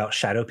assuming it's about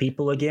shadow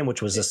people again,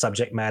 which was a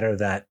subject matter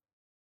that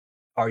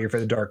Are You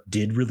Afraid of the Dark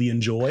did really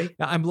enjoy.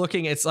 I'm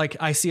looking, it's like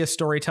I see a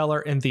storyteller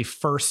in the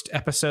first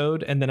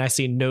episode, and then I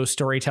see no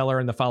storyteller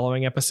in the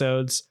following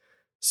episodes.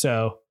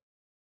 So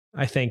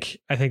I think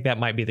that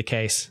might be the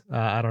case.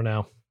 I don't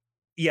know.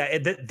 Yeah,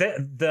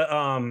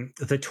 the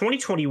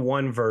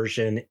 2021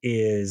 version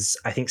is,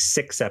 I think,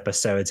 6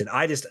 episodes, and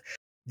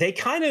they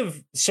kind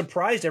of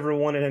surprised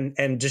everyone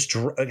and just,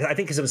 I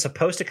think, because it was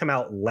supposed to come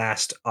out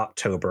last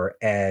October,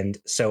 and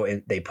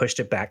so they pushed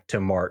it back to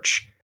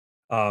March.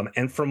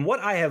 And from what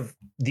I have,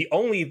 the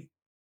only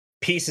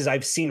pieces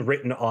I've seen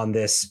written on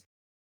this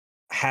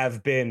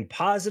have been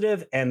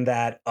positive, and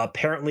that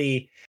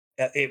apparently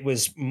it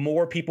was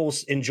more people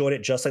enjoyed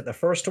it just like the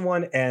first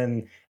one,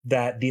 and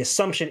that the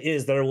assumption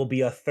is there will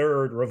be a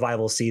 3rd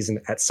revival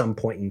season at some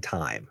point in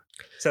time.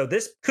 So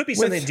this could be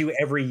something to do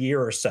every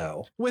year or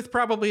so, with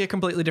probably a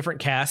completely different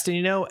cast.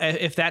 And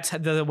if that's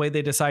the way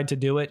they decide to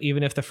do it,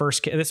 even if this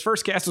first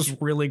cast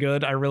was really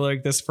good, I really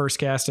like this first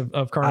cast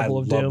of Carnival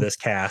of Doom. I love this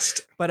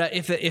cast. But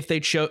if they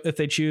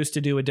choose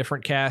to do a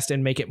different cast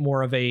and make it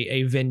more of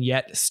a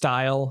vignette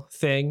style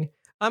thing,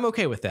 I'm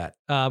okay with that.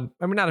 I mean,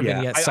 not a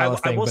vignette style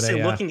thing. I will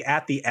say, looking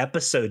at the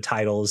episode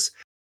titles,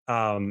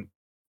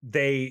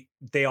 they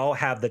all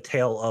have the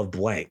tail of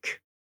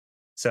blank.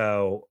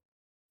 So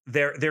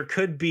there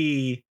could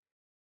be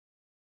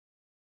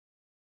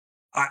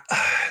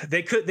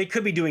they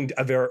could be doing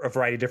a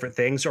variety of different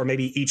things, or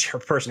maybe each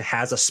person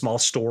has a small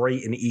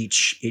story in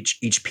each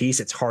piece.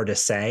 It's hard to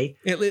say.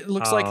 It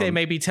looks like they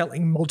may be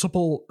telling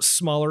multiple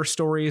smaller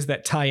stories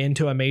that tie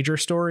into a major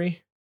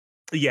story.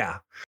 Yeah.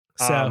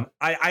 So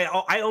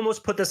I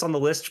almost put this on the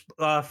list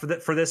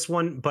for this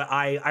one, but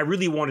I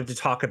really wanted to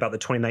talk about the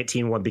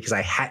 2019 one because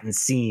I hadn't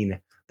seen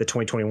the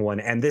 2021,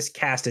 and this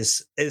cast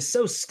is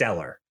so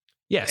stellar.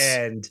 Yes.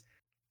 And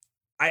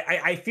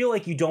I feel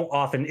like you don't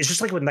often, it's just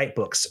like with night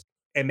books,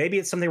 and maybe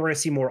it's something we're going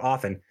to see more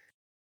often.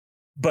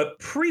 But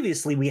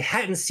previously we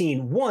hadn't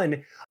seen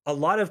a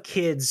lot of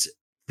kids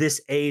this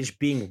age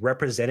being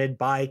represented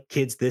by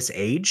kids this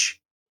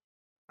age.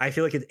 I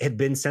feel like it had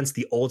been since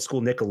the old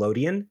school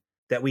Nickelodeon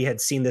that we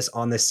had seen this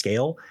on this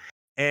scale.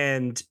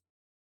 And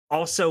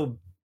also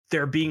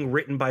they're being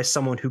written by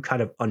someone who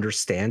kind of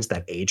understands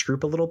that age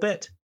group a little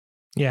bit.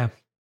 Yeah.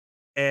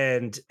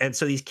 And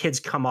so these kids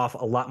come off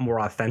a lot more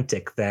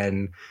authentic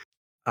than,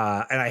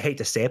 and I hate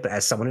to say it, but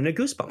as someone in a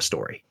Goosebumps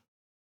story.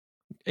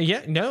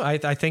 Yeah, no,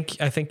 I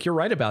think you're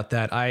right about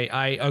that.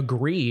 I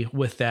agree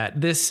with that.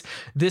 This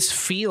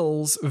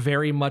feels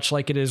very much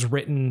like it is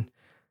written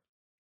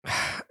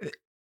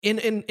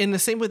in the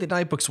same way that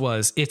Night Books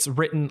was. It's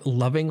written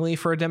lovingly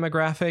for a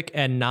demographic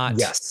and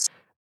not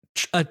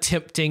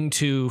attempting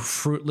to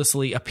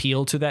fruitlessly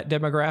appeal to that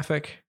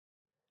demographic.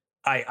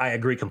 I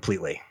agree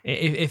completely.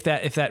 If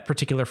that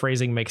particular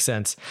phrasing makes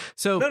sense.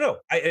 So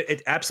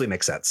it absolutely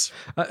makes sense.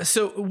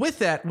 So with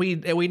that, we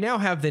now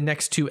have the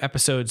next two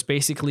episodes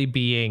basically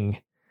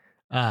being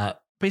the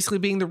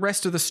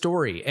rest of the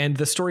story, and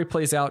the story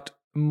plays out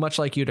much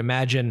like you'd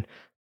imagine.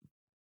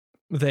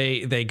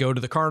 They go to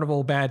the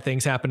carnival, bad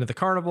things happen to the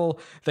carnival,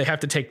 they have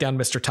to take down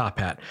Mr. Top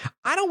Hat.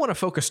 I don't want to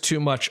focus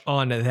too much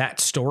on that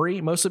story,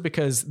 mostly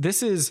because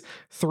this is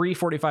 3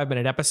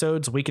 45-minute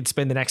episodes. We could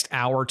spend the next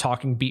hour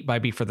talking beat by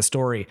beat for the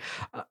story.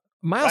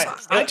 Miles,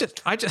 I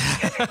just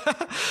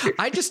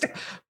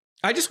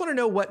want to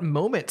know what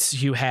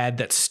moments you had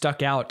that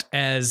stuck out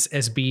as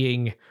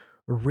being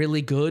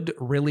really good,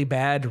 really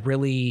bad,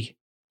 really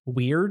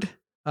weird.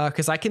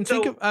 Because I can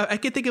think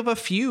of a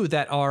few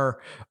that are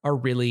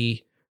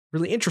really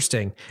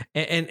interesting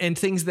and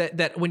things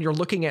that when you're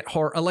looking at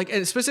horror, like,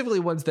 and specifically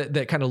ones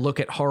that kind of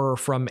look at horror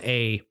from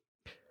a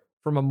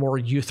more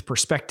youth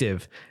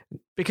perspective,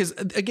 because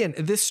again,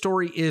 this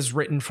story is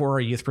written for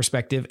a youth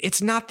perspective.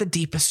 It's not the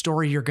deepest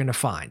story you're going to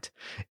find.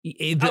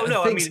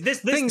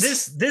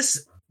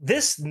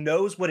 This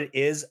knows what it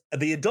is.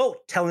 The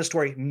adult telling the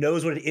story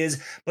knows what it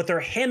is, but they're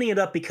handing it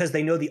up because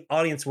they know the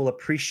audience will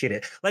appreciate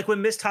it. Like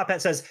when Miss Top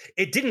Hat says,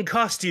 "It didn't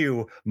cost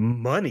you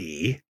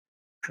money."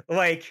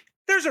 Like,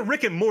 there's a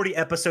Rick and Morty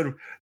episode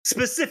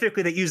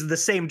specifically that uses the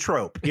same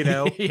trope,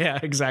 Yeah,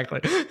 exactly.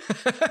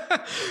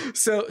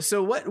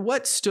 So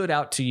what stood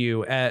out to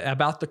you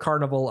about the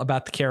carnival,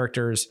 about the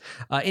characters,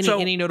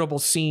 any notable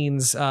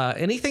scenes,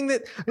 anything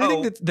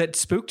that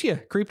spooked you,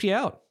 creeped you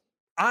out?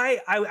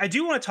 I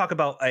do want to talk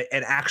about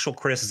an actual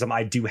criticism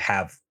I do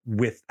have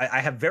I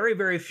have very,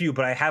 very few,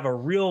 but I have a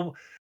real,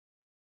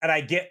 and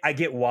I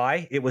get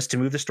why it was to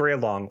move the story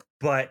along,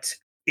 but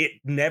it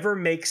never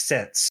makes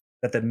sense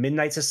that the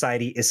Midnight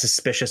Society is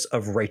suspicious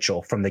of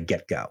Rachel from the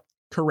get-go.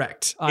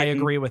 Correct. I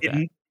agree with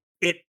that.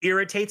 It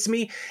irritates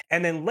me.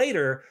 And then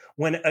later,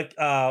 when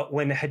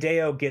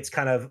Hideo gets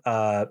kind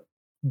of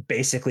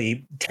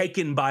basically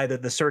taken by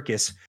the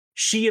circus,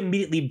 she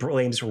immediately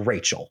blames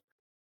Rachel.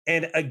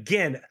 And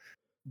again,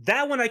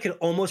 that one I can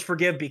almost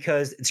forgive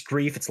because it's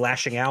grief, it's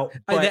lashing out.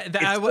 But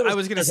I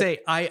was going to say,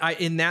 I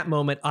in that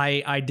moment,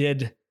 I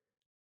did,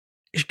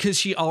 because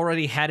she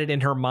already had it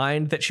in her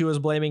mind that she was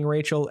blaming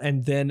Rachel,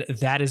 and then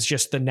that is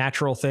just the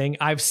natural thing.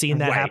 I've seen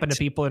that happen to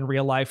people in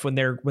real life when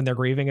they're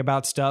grieving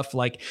about stuff.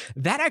 Like,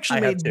 that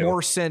actually made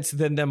more sense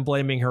than them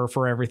blaming her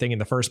for everything in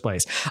the first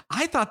place.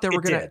 I thought they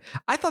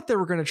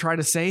were gonna try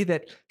to say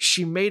that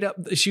she made up,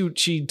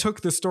 she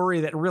took the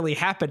story that really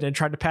happened and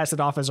tried to pass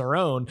it off as her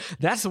own.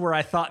 That's where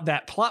I thought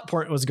that plot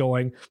point was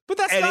going, but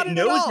that's not it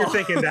at all. You're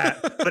thinking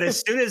that. But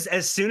as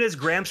soon as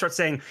Graham starts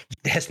saying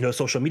it has no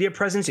social media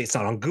presence, it's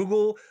not on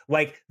Google,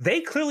 like, they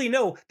clearly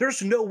know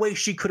there's no way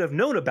she could have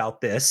known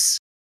about this.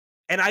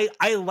 And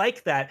I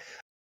like that.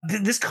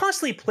 This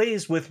constantly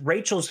plays with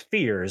Rachel's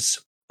fears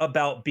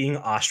about being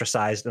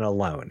ostracized and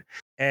alone.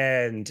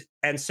 And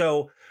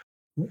so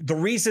the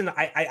reason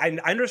I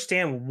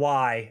understand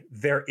why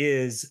there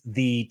is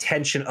the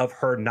tension of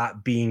her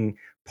not being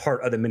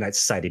part of the Midnight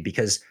Society,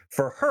 because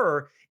for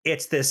her,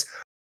 it's this,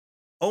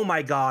 oh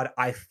my God,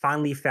 I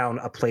finally found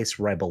a place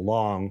where I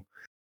belong.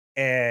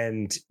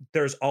 and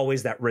there's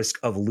always that risk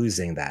of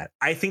losing that.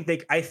 I think they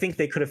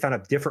could have found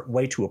a different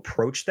way to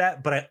approach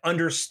that, but I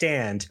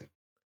understand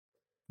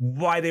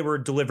why they were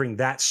delivering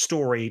that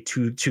story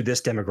to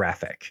this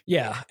demographic.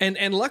 Yeah,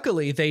 and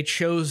luckily they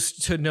chose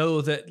to know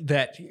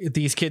that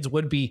these kids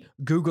would be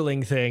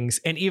Googling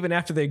things, and even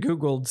after they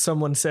Googled,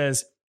 someone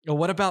says, oh,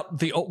 what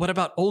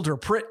about older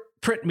print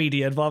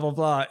media, blah blah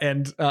blah,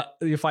 and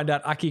you find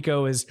out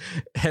Akiko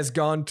has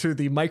gone to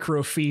the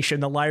microfiche in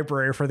the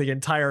library for the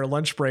entire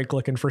lunch break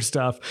looking for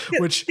stuff. Yeah,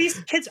 which these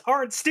kids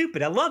aren't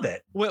stupid. I love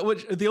it.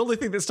 Which the only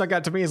thing that stuck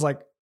out to me is like,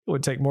 it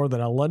would take more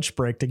than a lunch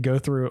break to go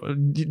through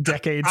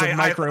decades of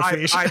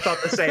microfiche. I thought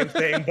the same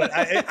thing, but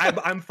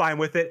I'm fine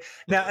with it.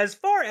 Now, as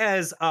far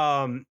as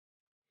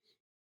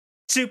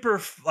super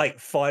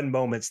fun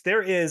moments,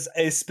 there is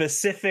a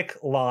specific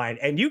line,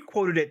 and you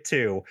quoted it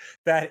too,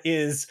 that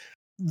is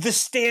the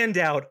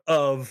standout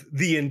of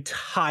the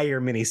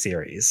entire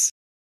miniseries.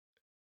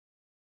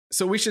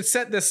 So we should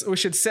set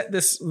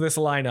this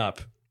line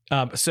up.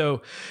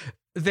 So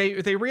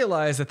they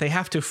realize that they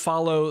have to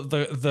follow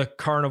the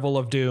Carnival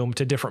of Doom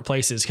to different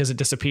places because it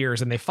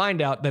disappears, and they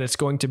find out that it's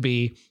going to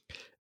be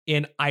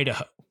in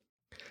Idaho.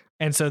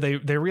 And so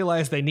they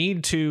realize they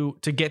need to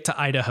get to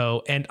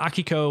Idaho, and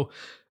Akiko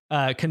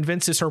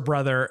convinces her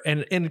brother,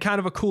 and in kind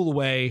of a cool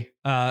way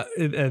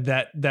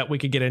that we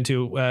could get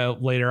into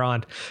later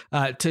on,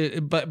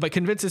 but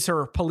convinces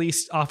her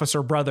police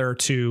officer brother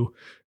to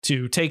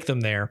take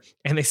them there,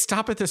 and they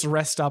stop at this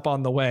rest stop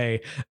on the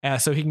way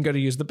so he can go to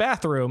use the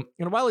bathroom.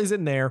 And while he's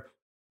in there,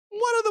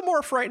 one of the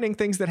more frightening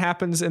things that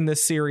happens in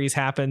this series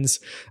happens,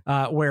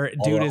 where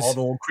all the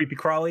little creepy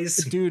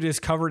crawlies. Dude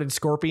is covered in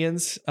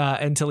scorpions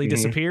until he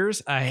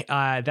disappears.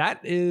 That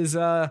is,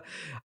 I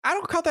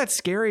don't call that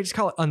scary. I just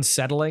call it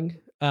unsettling.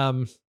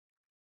 But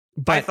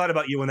I thought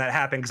about you when that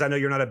happened, because I know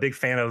you're not a big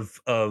fan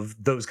of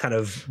those kind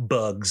of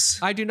bugs.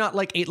 I do not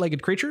like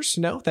 8-legged creatures.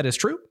 No, that is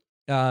true.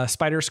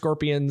 Spiders,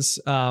 scorpions,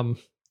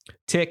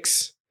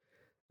 ticks.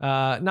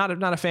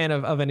 Not a fan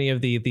of any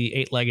of the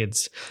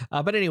 8-leggeds.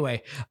 But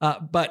anyway,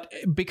 but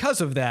because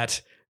of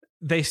that,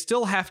 they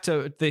still have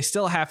to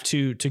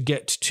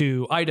get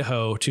to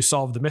Idaho to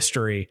solve the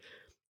mystery.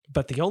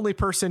 But the only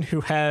person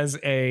who has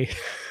a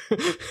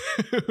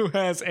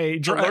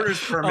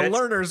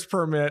learner's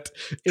permit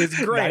is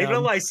Graham. Not even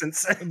a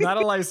license. Not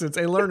a license.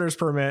 A learner's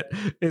permit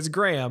is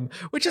Graham,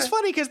 which is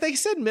funny because they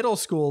said middle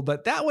school,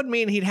 but that would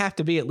mean he'd have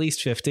to be at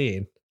least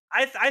 15.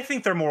 I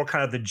think they're more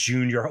kind of the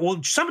junior.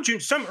 Well, some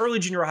early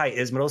junior high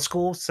is middle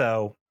school,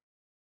 so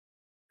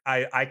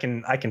I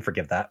can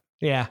forgive that.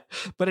 Yeah,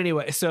 but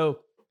anyway, so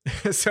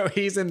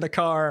he's in the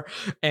car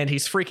and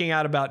he's freaking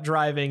out about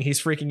driving.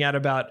 He's freaking out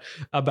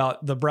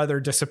about the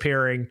brother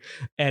disappearing,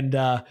 and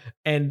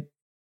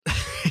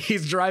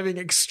he's driving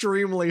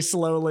extremely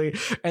slowly.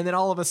 And then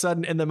all of a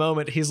sudden in the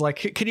moment, he's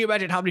like, can you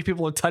imagine how many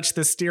people have touched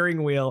this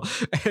steering wheel?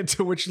 And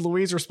to which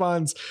Louise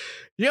responds,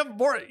 you have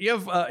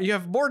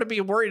more to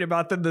be worried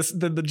about than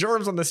the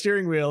germs on the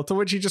steering wheel. To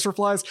which he just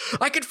replies,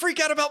 I can freak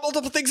out about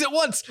multiple things at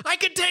once. I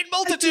contain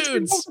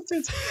multitudes.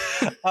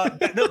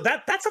 No,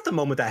 that's not the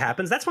moment that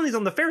happens. That's when he's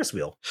on the Ferris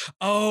wheel.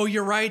 Oh,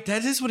 you're right.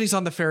 That is when he's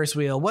on the Ferris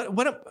wheel.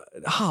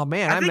 Oh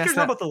man, I think you're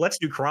talking about the Let's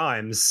Do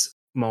Crimes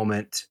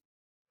moment.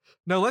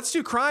 No, Let's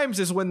Do Crimes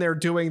is when they're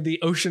doing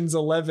the Ocean's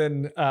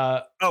 11.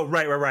 Oh,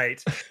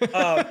 right.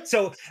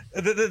 So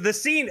the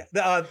scene,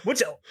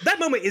 which that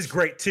moment is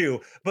great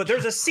too, but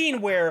there's a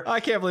scene where I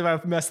can't believe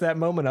I've messed that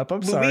moment up.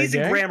 I'm sorry. Louise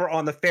and Graham are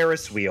on the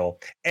Ferris wheel,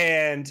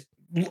 and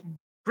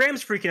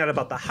Graham's freaking out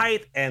about the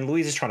height, and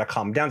Louise is trying to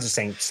calm him down, just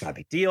saying it's not a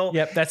big deal.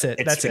 Yep, that's it.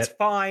 It's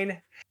fine.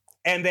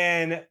 And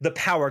then the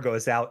power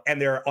goes out,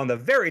 and they're on the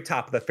very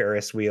top of the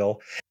Ferris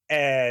wheel,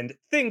 and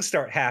things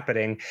start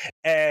happening.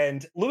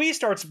 And Louise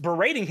starts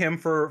berating him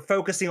for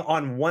focusing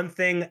on one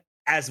thing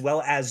as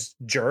well as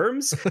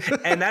germs.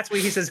 And that's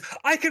when he says,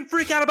 I can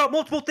freak out about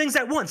multiple things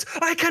at once.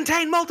 I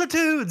contain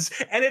multitudes.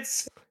 And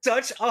it's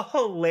such a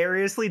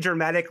hilariously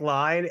dramatic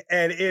line,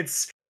 and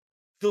it's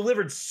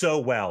delivered so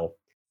well.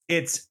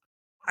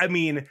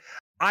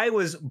 I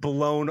was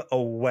blown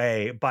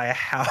away by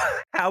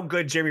how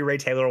good Jeremy Ray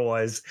Taylor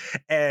was,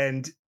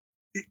 and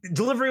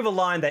delivery of a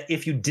line that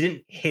if you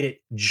didn't hit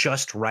it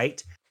just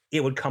right,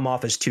 it would come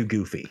off as too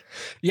goofy.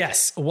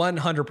 Yes,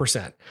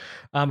 100%.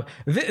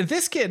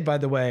 This kid, by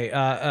the way,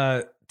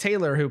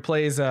 Taylor, who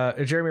plays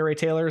Jeremy Ray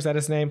Taylor, is that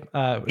his name?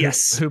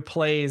 Yes. Who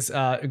plays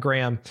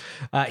Graham.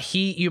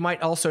 You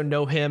might also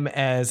know him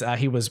as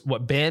he was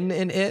Ben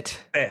in It.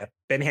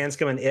 Ben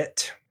Hanscom in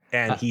It,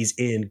 and he's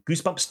in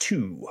Goosebumps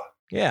 2.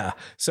 Yeah,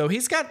 so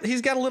he's got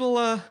a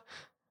little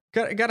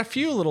got a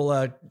few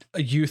little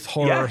youth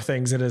horror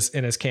things in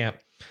his camp.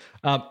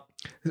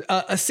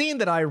 A scene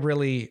that I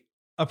really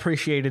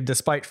appreciated,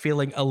 despite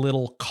feeling a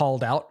little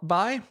called out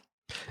by,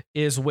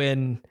 is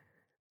when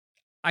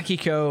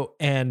Akiko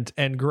and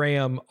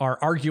Graham are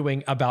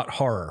arguing about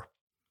horror,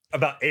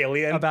 about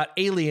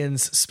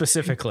aliens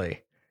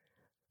specifically.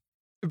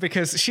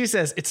 Because she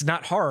says it's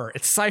not horror,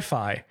 it's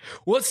sci-fi.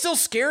 Well, it still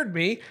scared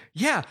me.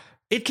 Yeah.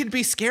 it can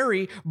be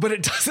scary, but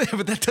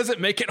but that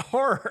doesn't make it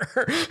horror.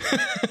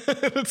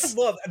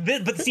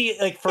 But see,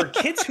 like for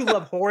kids who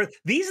love horror,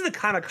 these are the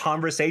kind of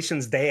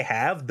conversations they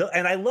have,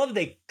 and I love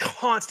they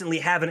constantly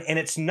have it. And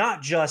it's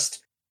not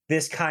just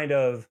this kind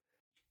of,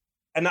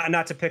 and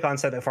not to pick on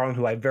Seth MacFarlane,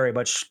 who I very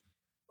much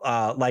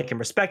like and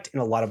respect in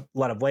a lot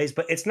of ways,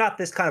 but it's not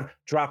this kind of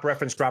drop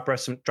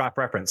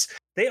reference.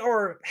 They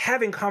are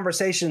having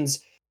conversations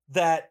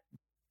that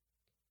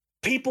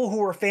people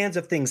who are fans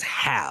of things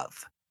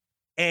have,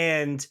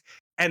 and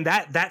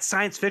that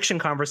science fiction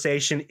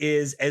conversation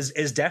is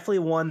definitely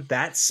one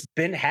that's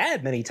been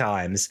had many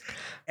times,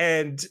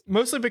 and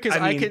mostly because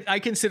I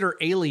consider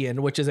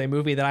Alien, which is a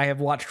movie that I have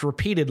watched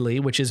repeatedly,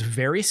 which is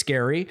very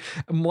scary,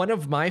 one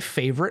of my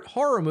favorite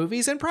horror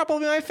movies, and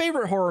probably my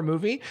favorite horror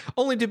movie,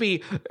 only to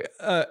be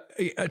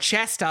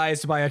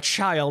chastised by a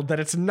child that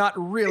it's not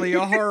really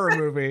a horror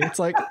movie. It's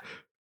like,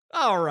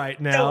 all right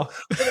now.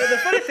 So, the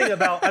funny thing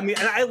about, and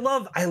I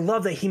love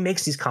that he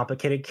makes these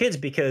complicated kids,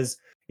 because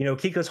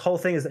Kiko's whole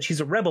thing is that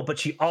she's a rebel, but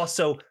she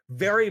also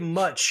very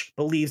much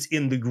believes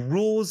in the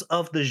rules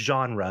of the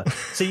genre.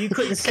 So you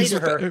couldn't say to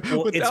her,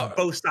 well, it's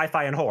both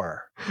sci-fi and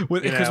horror.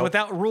 Because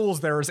without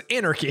rules, there is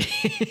anarchy.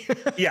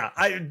 Yeah,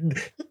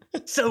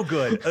 so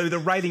good. The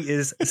writing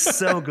is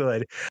so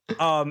good.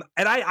 And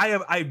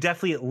I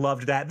definitely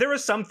loved that. There were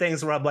some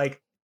things where I'm like,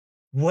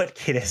 what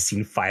kid has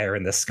seen Fire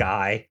in the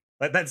Sky?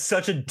 Like, that's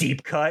such a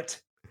deep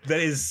cut. That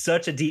is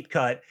such a deep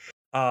cut.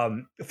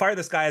 Fire in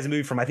the Sky is a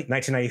movie from, I think,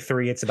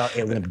 1993. It's about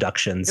alien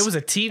abductions. It was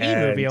a TV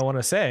movie, I want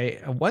to say.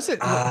 Was it?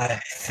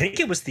 I think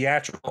it was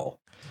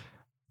theatrical.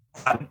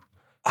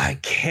 I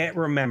can't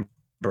remember.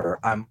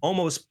 I'm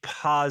almost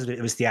positive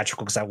it was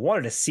theatrical because I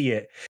wanted to see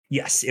it.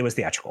 Yes, it was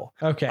theatrical.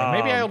 Okay,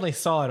 maybe I only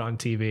saw it on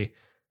TV.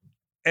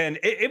 And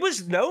it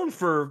was known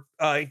for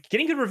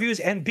getting good reviews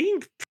and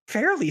being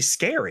fairly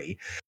scary.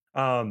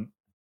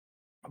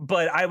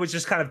 But I was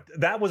just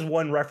that was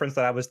one reference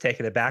that I was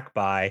taken aback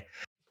by.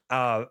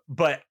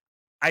 But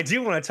I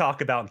do want to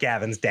talk about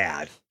Gavin's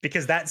dad,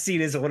 because that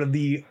scene is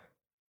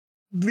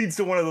leads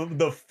to one of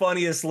the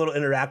funniest little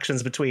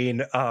interactions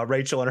between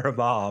Rachel and her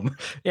mom.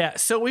 Yeah.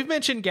 So we've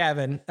mentioned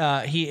Gavin.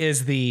 He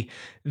is the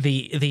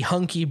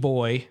hunky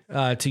boy,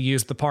 to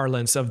use the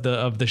parlance of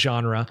the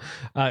genre,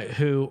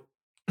 who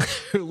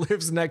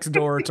lives next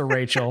door to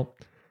Rachel.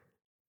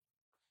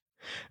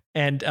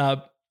 And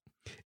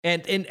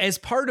as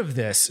part of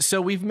this, so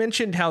we've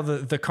mentioned how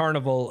the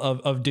Carnival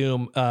of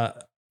Doom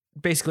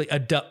basically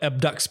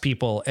abducts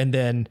people, and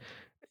then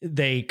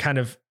they kind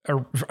of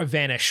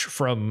vanish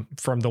from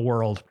the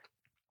world.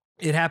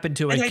 It happened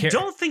to I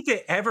don't think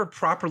they ever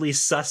properly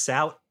suss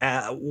out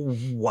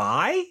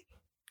why.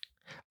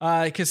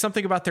 Because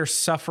something about their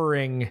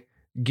suffering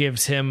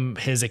gives him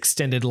his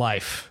extended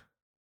life.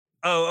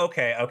 Oh,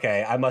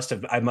 okay. I must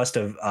have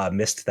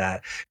missed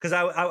that, because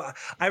I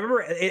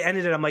remember it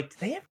ended and I'm like, did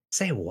they ever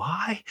say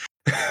why?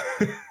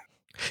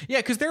 Yeah,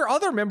 because there are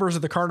other members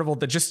of the carnival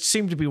that just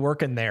seem to be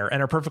working there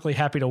and are perfectly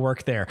happy to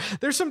work there.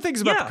 There's some things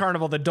about the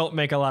carnival that don't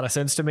make a lot of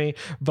sense to me,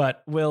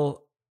 but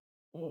we'll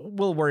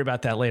worry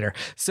about that later.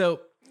 So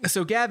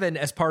Gavin,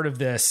 as part of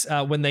this,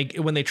 when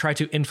they try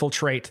to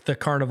infiltrate the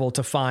carnival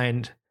to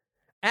find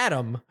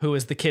Adam, who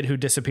is the kid who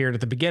disappeared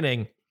at the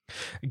beginning,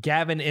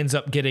 Gavin ends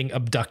up getting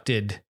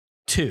abducted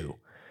too.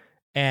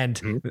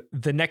 And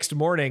the next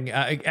morning,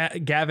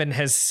 Gavin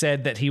has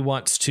said that he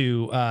wants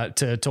to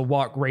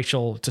walk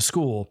Rachel to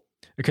school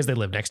because they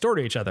live next door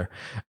to each other.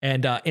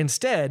 And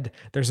instead,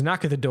 there's a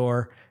knock at the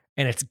door,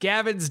 and it's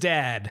Gavin's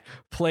dad,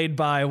 played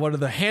by one of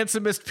the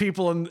handsomest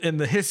people in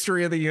the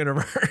history of the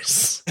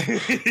universe.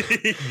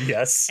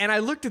 Yes. And I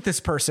looked at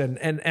this person,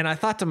 and I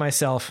thought to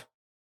myself,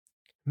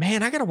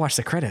 man, I got to watch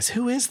the credits.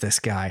 Who is this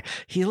guy?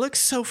 He looks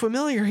so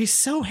familiar. He's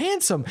so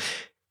handsome.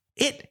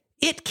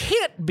 It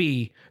can't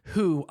be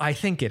who I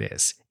think it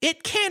is.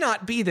 It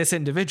cannot be this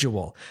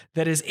individual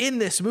that is in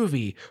this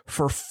movie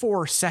for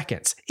 4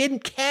 seconds.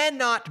 It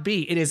cannot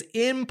be. It is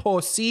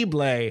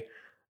impossible,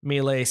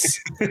 Miles.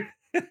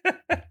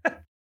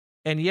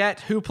 And yet,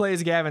 who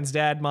plays Gavin's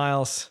dad,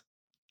 Miles?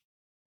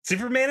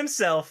 Superman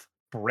himself,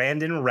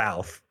 Brandon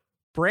Routh.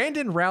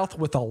 Brandon Routh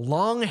with a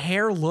long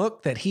hair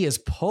look that he is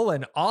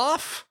pulling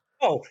off.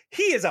 Oh,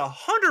 he is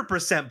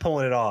 100%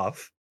 pulling it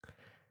off.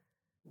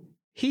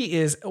 He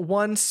is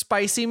one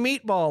spicy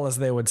meatball, as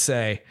they would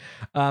say.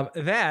 I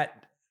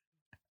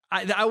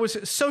was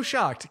so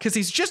shocked because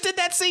he's just in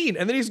that scene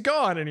and then he's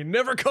gone and he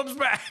never comes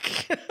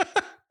back.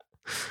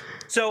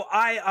 So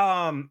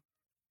I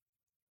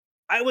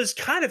was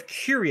kind of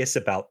curious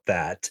about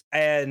that,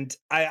 and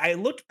I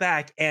looked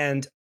back,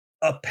 and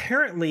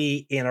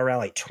apparently in around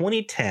like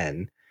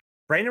 2010,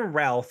 Brandon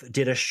Routh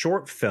did a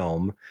short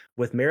film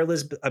with Mary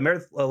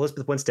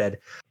Elizabeth Winstead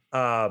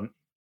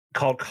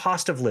called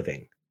Cost of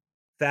Living.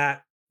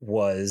 That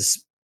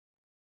was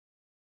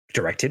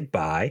directed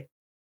by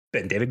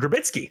Ben David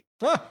Grabitsky.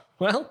 Oh,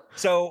 well.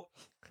 So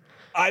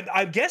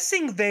I'm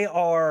guessing they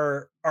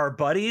are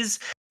buddies,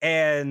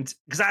 and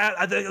because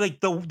I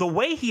like the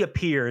way he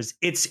appears,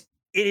 it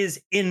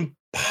is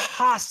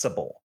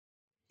impossible.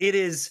 It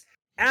is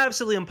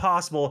absolutely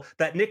impossible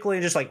that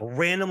Nickelodeon just like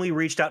randomly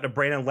reached out to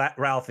Brandon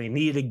Routh and he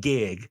needed a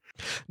gig.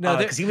 No,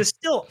 Because he was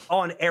still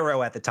on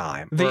Arrow at the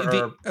time.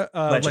 the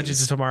Legends.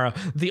 Legends of Tomorrow.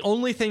 The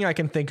only thing I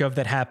can think of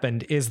that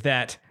happened is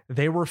that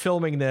they were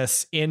filming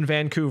this in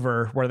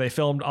Vancouver, where they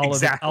filmed all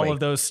of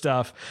those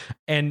stuff,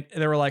 and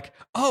they were like,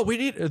 "Oh, we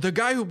need the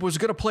guy who was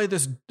going to play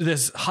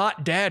this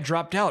hot dad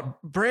dropped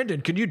out. Brandon,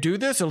 can you do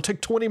this? It'll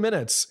take 20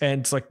 minutes." And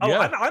it's like,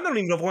 yeah. I don't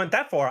even know if it went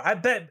that far. I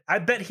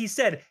bet he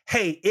said,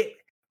 "Hey,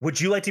 would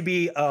you like to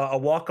be a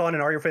walk-on in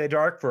Are You Afraid of the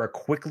Dark for a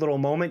quick little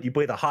moment? You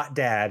play the hot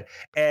dad."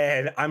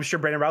 And I'm sure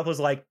Brandon Routh was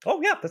like,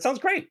 "Oh yeah, that sounds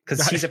great,"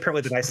 because he's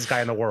apparently the nicest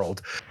guy in the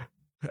world.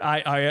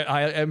 I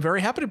am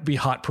very happy to be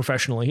hot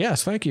professionally.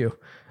 Yes, thank you.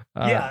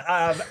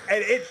 And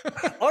it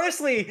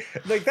honestly,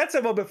 like, that's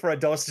a moment for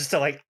adults just to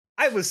like.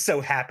 I was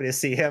so happy to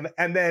see him,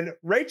 and then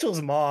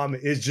Rachel's mom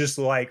is just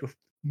like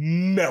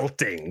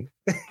melting.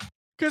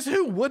 Because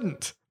who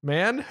wouldn't,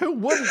 man? Who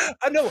wouldn't?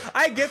 I know,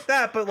 I get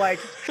that, but like,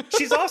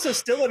 she's also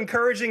still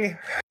encouraging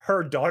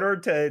her daughter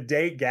to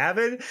date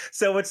Gavin.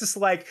 So it's just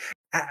like,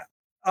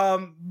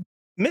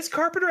 Miss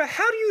Carpenter,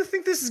 how do you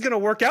think this is going to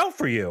work out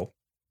for you?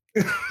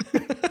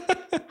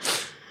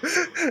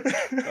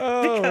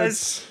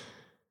 Because,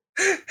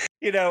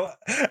 you know,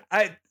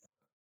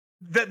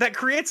 that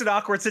creates an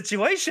awkward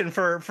situation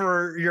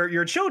for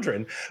your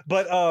children.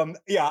 But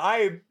yeah,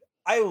 I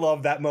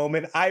love that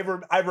moment. I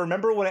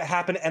remember when it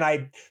happened, and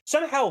I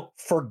somehow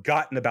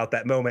forgotten about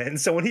that moment. And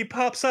so when he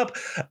pops up,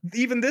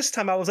 even this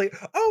time, I was like,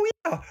 "Oh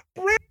yeah,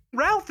 Brandon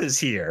Routh is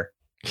here."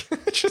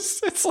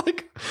 It's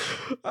like,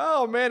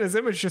 oh man, his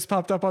image just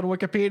popped up on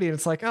Wikipedia, and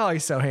it's like, oh,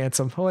 he's so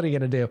handsome. What are you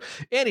gonna do?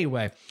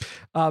 Anyway,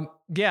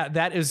 yeah,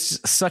 that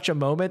is such a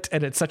moment,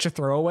 and it's such a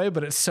throwaway,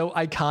 but it's so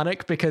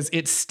iconic because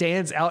it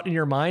stands out in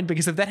your mind.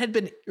 Because if that had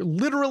been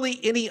literally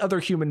any other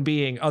human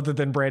being other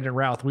than Brandon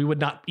Routh, we would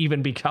not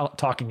even be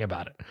talking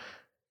about it.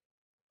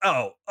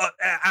 Oh,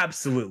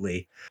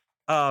 absolutely.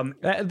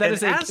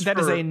 That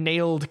is a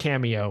nailed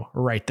cameo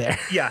right there.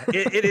 Yeah,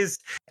 it is.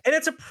 And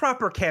it's a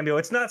proper cameo.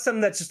 It's not something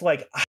that's just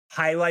like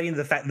highlighting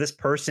the fact that this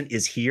person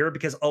is here,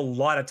 because a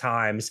lot of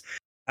times,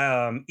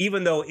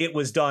 even though it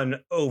was done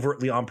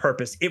overtly on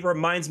purpose, it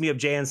reminds me of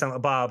Jay and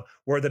Silent Bob,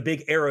 where the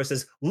big arrow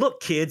says,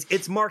 "Look, kids,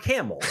 it's Mark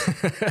Hamill."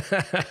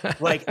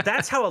 Like,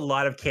 that's how a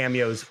lot of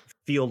cameos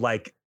feel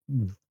like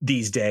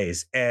these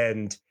days.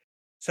 And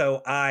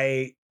so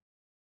I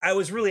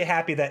was really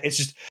happy that it's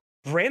just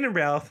Brandon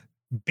Routh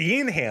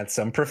being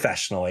handsome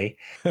professionally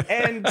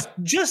and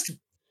just,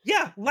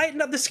 yeah,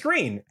 lighten up the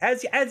screen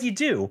as you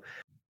do.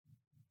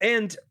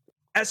 And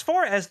as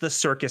far as the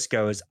circus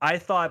goes, I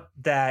thought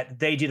that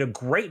they did a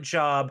great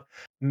job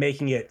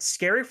making it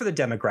scary for the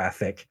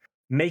demographic,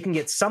 making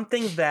it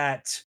something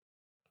that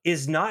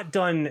is not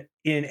done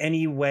in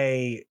any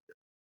way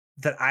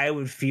that I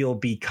would feel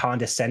be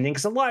condescending.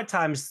 Because a lot of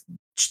times,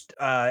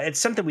 it's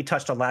something we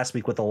touched on last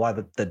week with a lot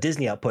of the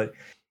Disney output.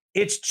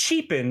 It's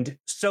cheapened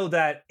so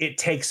that it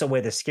takes away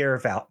the scare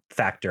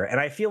factor. And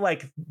I feel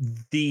like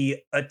the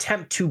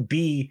attempt to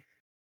be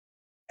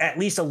at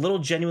least a little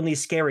genuinely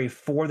scary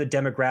for the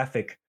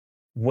demographic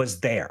was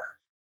there.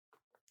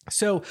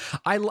 So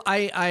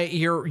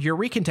you're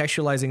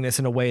recontextualizing this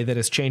in a way that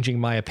is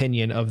changing my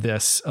opinion of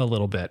this a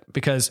little bit,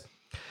 because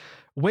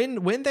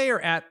when they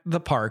are at the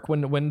park,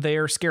 when they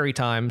are scary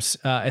times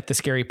at the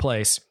scary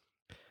place,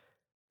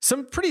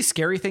 some pretty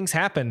scary things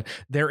happen.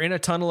 They're in a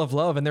tunnel of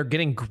love and they're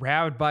getting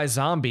grabbed by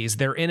zombies.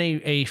 They're in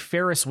a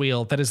Ferris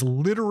wheel that is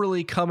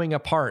literally coming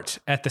apart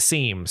at the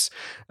seams,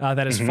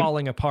 that is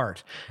falling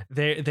apart.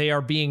 They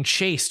are being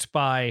chased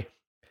by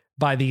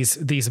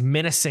these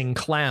menacing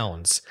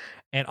clowns,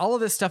 and all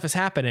of this stuff is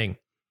happening.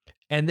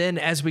 And then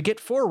as we get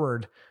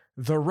forward,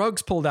 the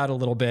rug's pulled out a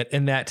little bit,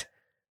 and that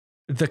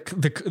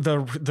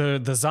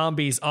the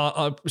zombies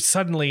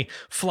suddenly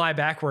fly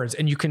backwards,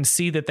 and you can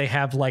see that they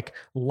have like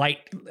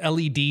light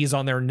LEDs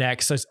on their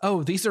necks. So,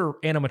 oh, these are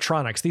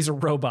animatronics. These are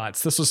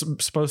robots. This was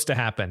supposed to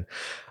happen.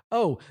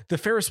 Oh, the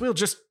Ferris wheel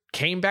just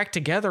came back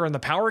together and the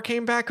power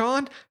came back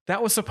on.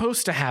 That was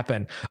supposed to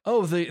happen.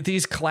 Oh,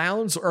 these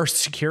clowns are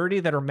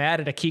security that are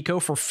mad at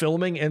Akiko for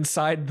filming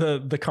inside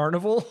the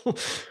carnival.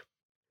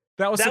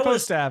 That was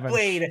supposed to happen.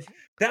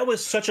 That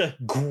was such a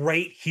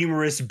great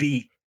humorous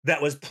beat. That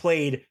was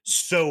played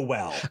so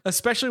well,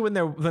 especially when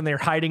they're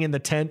hiding in the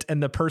tent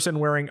and the person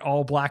wearing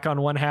all black on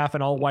one half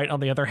and all white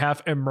on the other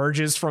half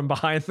emerges from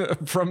behind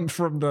from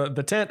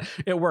the tent.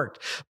 It worked,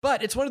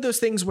 but it's one of those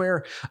things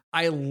where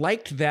I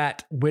liked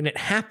that when it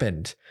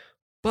happened,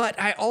 but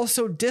I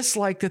also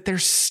dislike that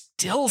there's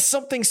still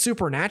something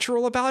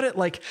supernatural about it.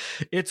 Like,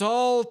 it's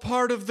all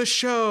part of the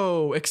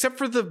show, except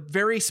for the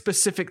very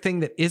specific thing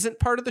that isn't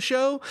part of the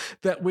show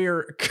that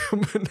we're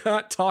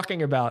not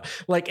talking about.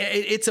 Like,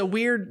 it's a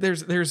weird,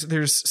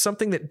 there's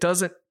something that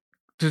doesn't,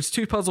 there's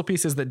two puzzle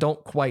pieces that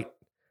don't quite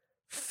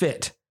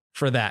fit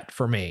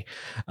for me.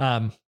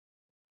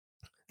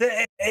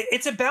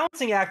 It's a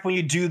balancing act when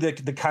you do the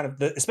kind of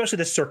especially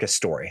the circus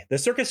story. The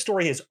circus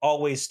story is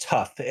always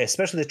tough,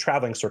 especially the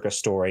traveling circus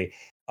story.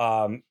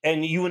 And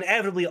you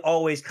inevitably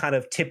always kind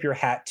of tip your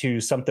hat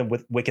to something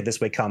with Wicked This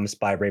Way Comes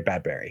by Ray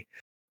Bradbury.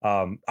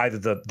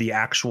 either the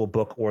actual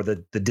book or the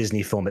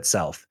Disney film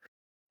itself.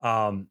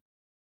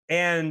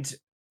 And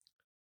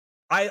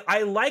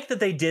I like that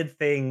they did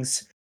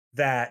things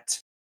that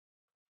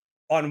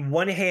on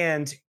one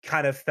hand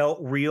kind of felt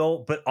real,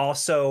 but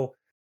also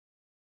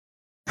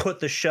put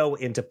the show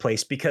into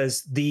place,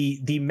 because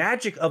the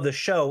magic of the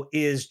show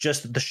is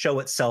just the show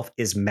itself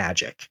is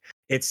magic.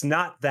 It's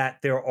not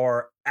that there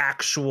are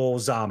actual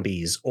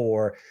zombies,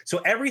 or so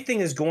everything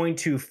is going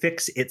to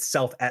fix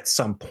itself at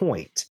some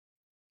point.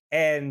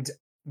 And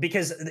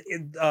because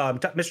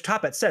Mr.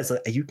 Toppet says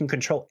that you can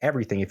control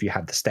everything if you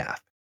have the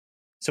staff.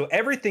 So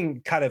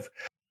everything kind of,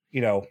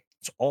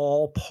 it's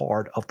all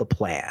part of the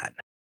plan.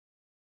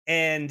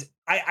 And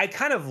I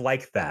kind of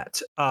like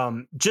that.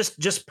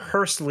 Just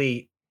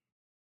personally,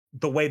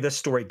 the way this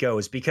story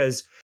goes,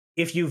 because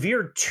if you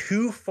veer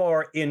too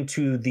far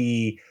into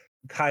the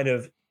kind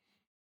of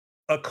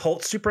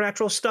occult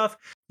supernatural stuff,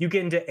 you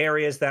get into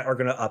areas that are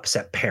going to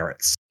upset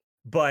parents.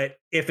 But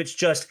if it's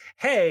just,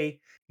 hey,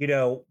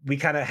 we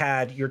kind of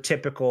had your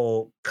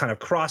typical kind of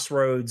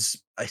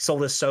crossroads, I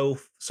sold this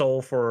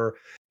soul for,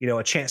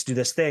 a chance to do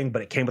this thing,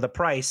 but it came with a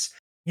price.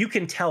 You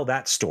can tell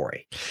that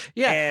story.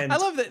 Yeah, and I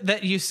love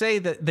that you say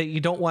that you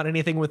don't want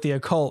anything with the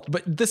occult,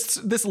 but this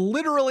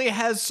literally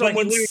has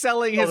someone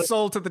selling his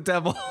soul to the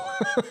devil.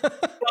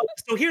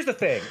 So here's the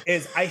thing: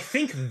 is I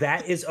think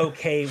that is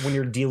okay when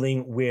you're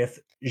dealing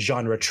with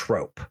genre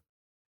trope.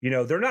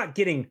 They're not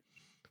getting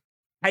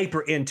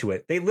hyper into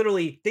it. They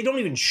don't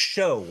even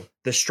show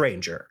the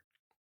stranger.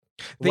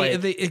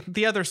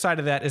 The other side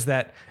of that is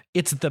that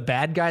it's the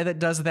bad guy that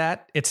does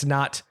that. It's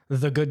not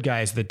the good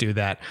guys that do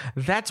that.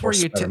 That's where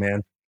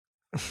Spider-Man.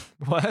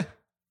 What?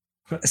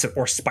 I said,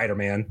 or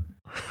Spider-Man.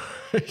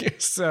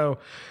 So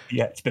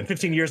yeah, it's been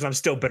 15 years and I'm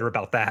still bitter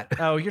about that.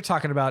 Oh, you're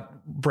talking about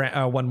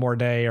One More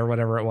Day or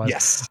whatever it was.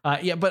 Yes.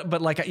 Yeah,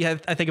 but like, yeah,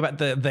 I think about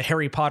the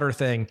Harry Potter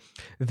thing.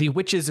 The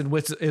witches and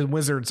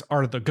wizards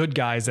are the good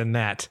guys in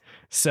that.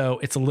 So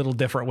it's a little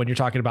different when you're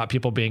talking about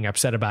people being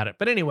upset about it.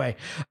 But anyway,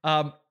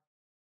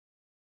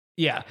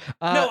 yeah.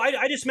 No,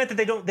 I just meant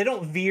that they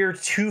don't veer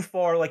too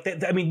far. Like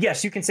that. I mean,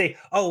 yes, you can say,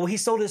 oh, well, he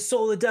sold his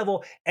soul to the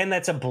devil, and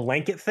that's a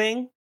blanket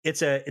thing.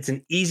 It's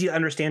an easy to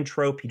understand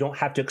trope. You don't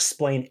have to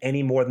explain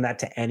any more than that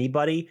to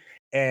anybody,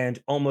 and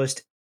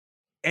almost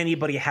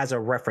anybody has a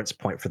reference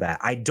point for that.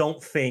 I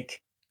don't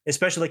think,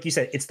 especially like you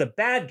said, it's the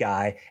bad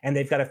guy, and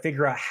they've got to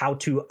figure out how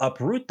to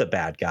uproot the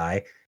bad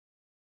guy.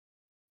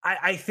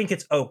 I think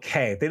it's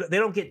okay. They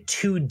don't get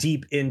too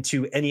deep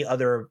into any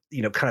other,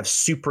 kind of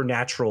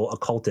supernatural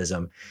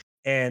occultism.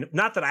 And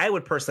not that I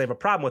would personally have a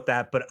problem with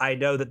that, but I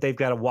know that they've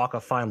got to walk a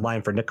fine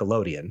line for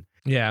Nickelodeon.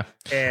 Yeah.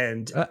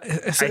 And I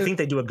think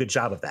they do a good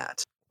job of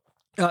that.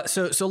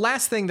 So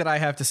last thing that I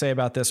have to say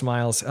about this,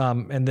 Miles,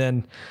 and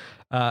then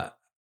I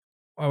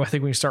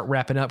think we can start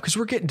wrapping up because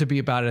we're getting to be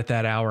about at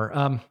that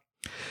hour.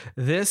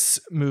 This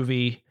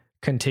movie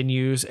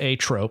continues a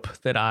trope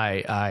that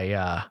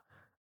I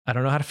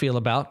don't know how to feel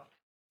about.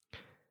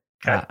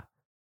 Okay.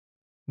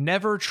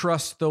 Never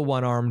trust the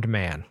one-armed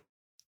man.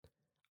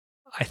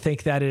 I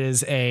think that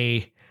is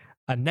a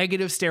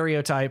negative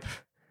stereotype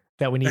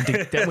that we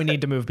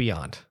need to move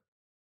beyond.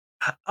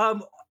 I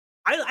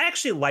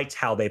actually liked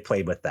how they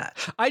played with that.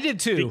 I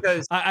did too.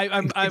 Because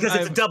it's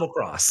a double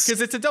cross.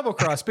 Because it's a double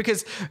cross.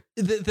 Because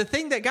the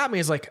thing that got me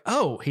is like,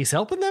 oh, he's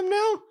helping them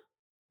now?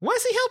 Why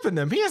is he helping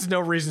them? He has no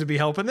reason to be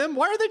helping them.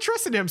 Why are they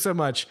trusting him so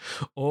much?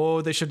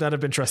 Oh, they should not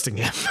have been trusting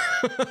him.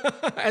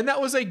 And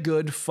that was a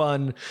good,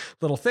 fun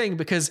little thing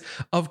because,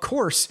 of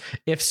course,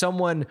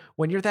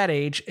 when you're that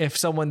age, if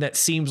someone that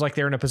seems like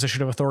they're in a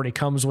position of authority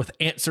comes with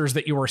answers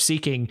that you are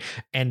seeking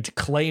and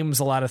claims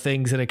a lot of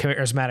things in a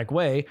charismatic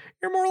way,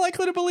 you're more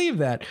likely to believe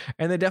that.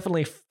 And they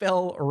definitely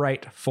fell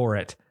right for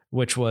it.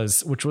 Which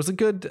was a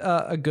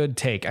good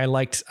take. I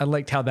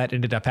liked how that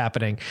ended up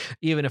happening,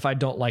 even if I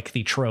don't like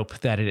the trope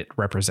that it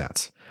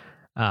represents.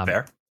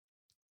 Fair,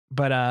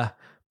 but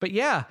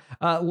yeah.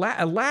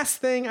 Last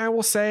thing I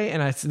will say,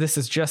 and this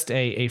is just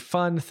a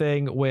fun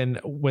thing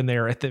when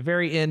they're at the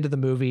very end of the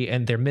movie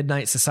and their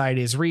Midnight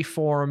Society is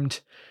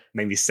reformed.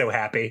 Made me so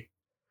happy.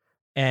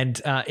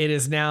 And it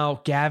is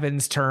now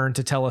Gavin's turn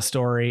to tell a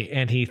story,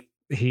 and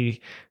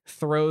he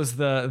throws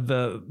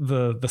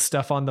the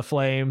stuff on the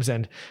flames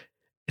and.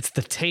 It's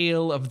the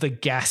tale of the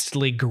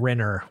ghastly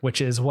grinner,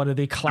 which is one of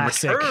the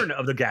classic. The return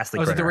of the ghastly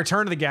grinner. The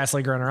return of the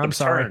ghastly grinner. I'm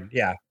sorry.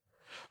 Yeah.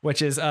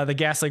 Which is the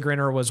ghastly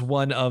grinner was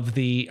one of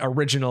the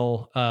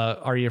original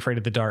Are You Afraid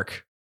of the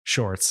Dark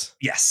shorts.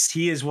 Yes,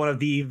 he is one of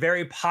the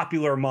very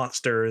popular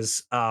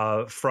monsters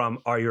from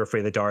Are You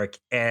Afraid of the Dark,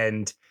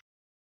 and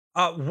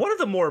one of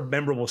the more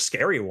memorable,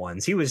 scary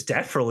ones.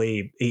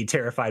 He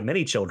terrified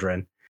many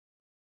children,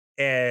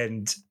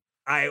 and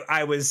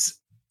I was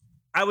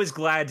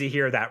glad to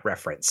hear that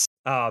reference.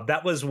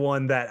 That was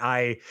one that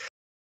I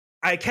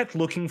kept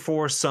looking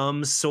for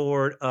some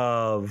sort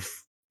of,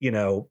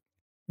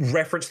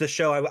 reference to the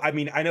show. I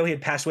mean, I know he had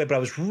passed away, but I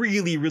was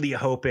really, really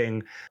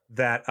hoping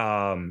that,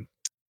 oh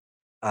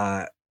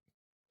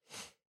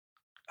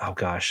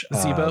gosh,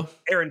 Zebo?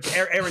 Aaron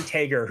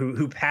Tager,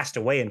 who passed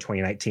away in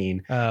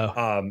 2019.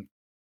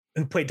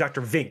 who played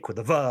Dr. Vink with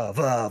the va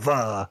va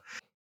va.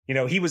 You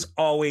know, he was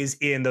always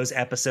in those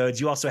episodes.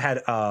 You also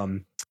had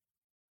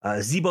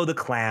Zebo the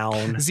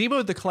Clown.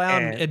 Zebo the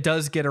Clown, it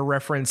does get a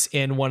reference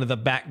in one of the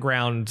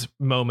background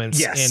moments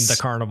in the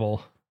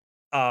carnival.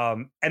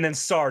 And then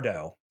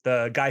Sardo,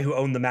 the guy who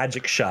owned the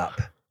magic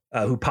shop,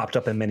 who popped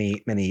up in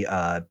many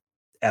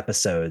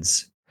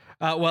episodes.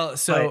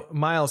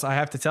 Miles, I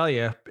have to tell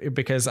you,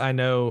 because I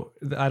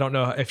don't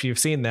know if you've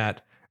seen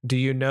that. Do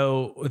you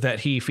know that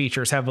he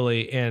features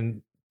heavily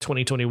in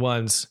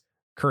 2021's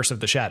Curse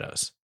of the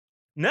Shadows?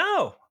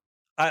 No.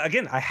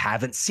 Again, I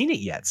haven't seen it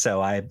yet,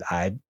 so I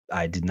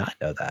did not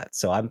know that.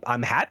 So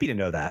I'm happy to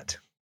know that.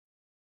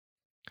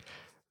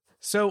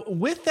 So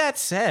with that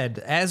said,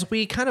 as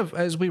we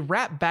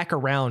wrap back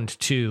around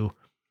to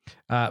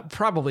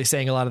probably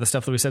saying a lot of the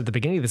stuff that we said at the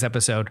beginning of this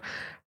episode,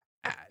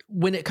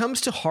 when it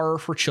comes to horror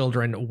for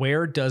children,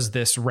 where does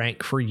this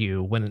rank for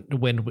you when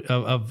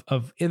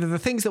of either the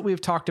things that we've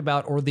talked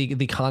about or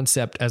the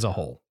concept as a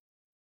whole?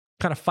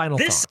 Kind of final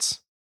thoughts.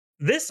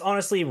 This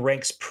honestly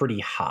ranks pretty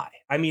high.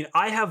 I mean,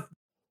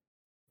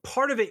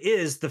 part of it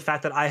is the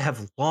fact that I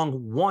have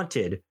long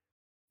wanted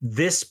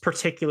this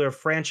particular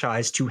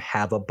franchise to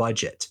have a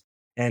budget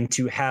and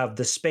to have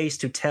the space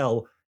to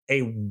tell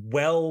a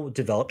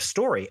well-developed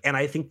story. And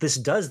I think this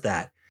does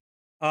that.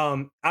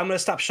 I'm going to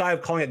stop shy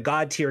of calling it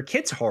God tier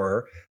kids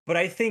horror, but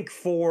I think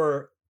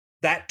for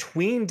that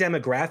tween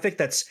demographic,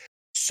 that's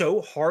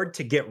so hard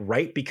to get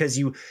right, because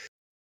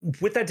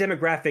with that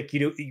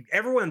demographic,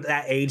 everyone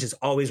that age is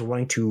always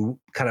wanting to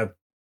kind of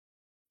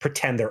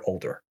pretend they're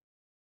older.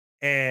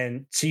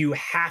 And so you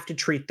have to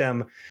treat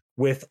them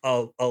with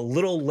a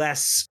little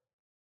less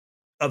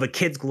of a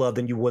kid's glove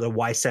than you would a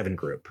Y7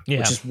 group,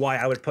 which is why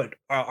I would put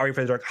Are You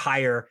Afraid of the Dark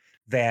higher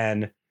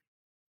than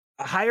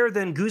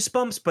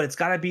Goosebumps, but it's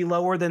got to be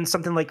lower than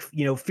something like,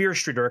 Fear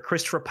Street or a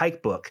Christopher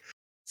Pike book.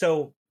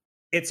 So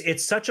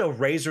it's such a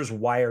razor's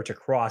wire to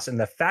cross. And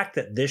the fact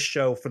that this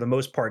show, for the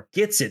most part,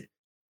 gets it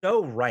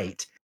so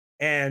right,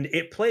 and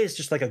it plays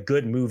just like a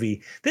good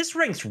movie, this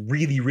ranks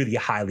really, really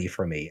highly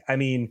for me. I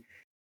mean,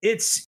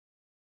 it's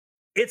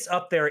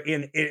up there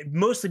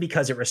mostly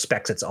because it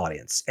respects its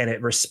audience and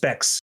it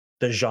respects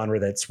the genre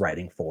that it's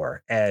writing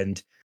for.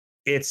 And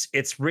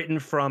it's written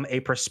from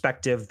a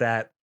perspective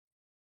that,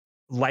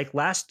 like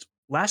last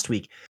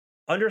week,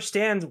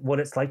 understand what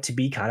it's like to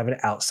be kind of an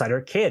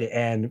outsider kid,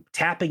 and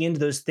tapping into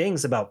those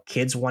things about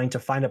kids wanting to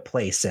find a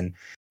place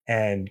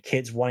and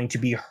kids wanting to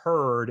be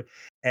heard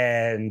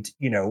and,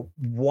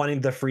 wanting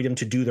the freedom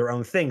to do their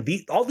own thing.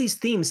 All these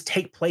themes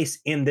take place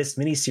in this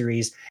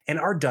miniseries and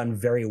are done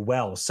very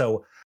well.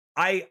 So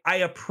I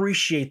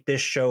appreciate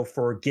this show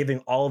for giving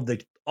all of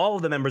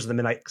the members of the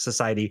Midnight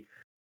Society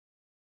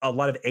a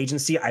lot of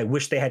agency. I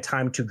wish they had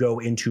time to go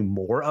into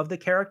more of the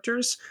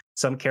characters.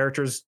 Some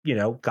characters,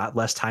 got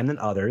less time than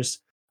others,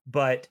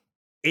 but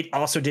it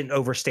also didn't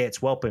overstay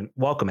its welcome.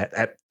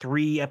 At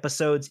 3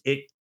 episodes,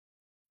 it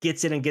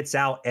gets in and gets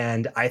out,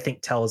 and I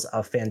think tells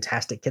a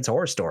fantastic kids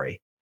horror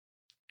story.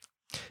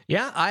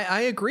 Yeah,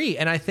 I agree.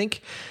 And I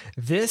think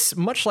this,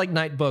 much like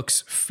Night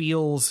Books,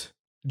 feels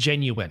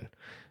genuine.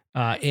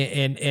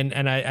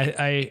 And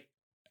I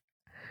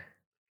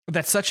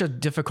that's such a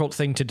difficult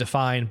thing to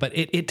define, but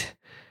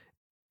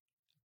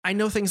I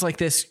know things like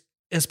this,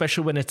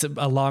 especially when it's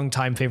a long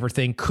time favorite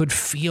thing, could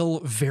feel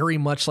very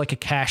much like a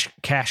cash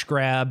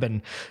grab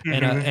and a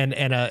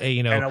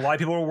lot of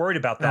people were worried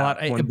about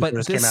that when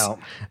this came out.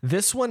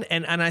 This one,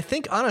 and I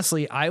think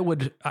honestly, I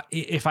would,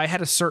 if I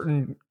had a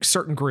certain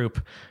group,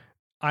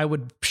 I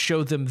would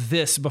show them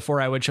this before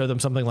I would show them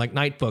something like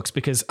Night Books,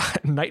 because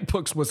Night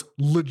Books was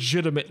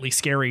legitimately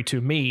scary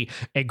to me,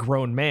 a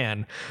grown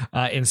man,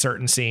 in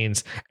certain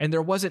scenes. And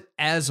there wasn't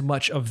as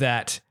much of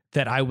that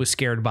I was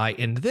scared by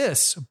in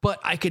this, but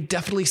I could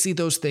definitely see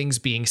those things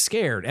being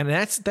scared. And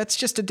that's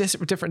just a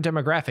different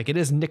demographic. It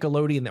is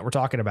Nickelodeon that we're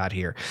talking about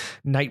here.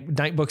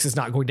 Night Books is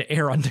not going to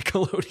air on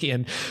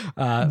Nickelodeon.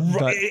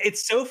 But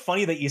it's so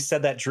funny that you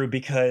said that, Drew,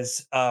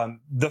 because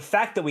the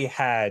fact that we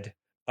had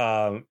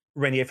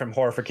Renier from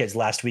Horror for Kids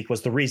last week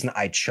was the reason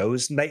I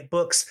chose Night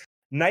Books.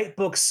 Night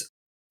Books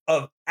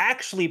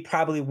actually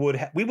probably we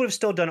would have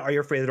still done Are You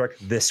Afraid of the Dark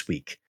this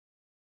week.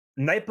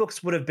 Night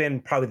Books would have been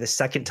probably the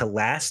second to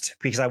last,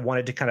 because I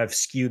wanted to kind of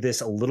skew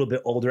this a little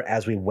bit older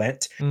as we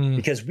went,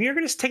 because we are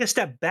going to take a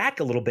step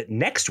back a little bit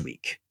next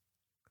week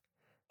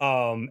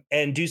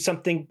and do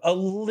something a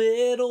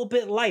little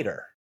bit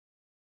lighter.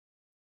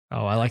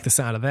 Oh, I like the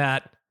sound of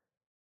that.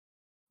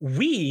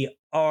 We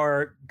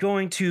are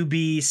going to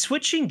be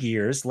switching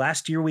gears.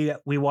 Last year,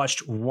 we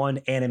watched one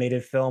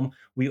animated film.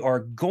 We are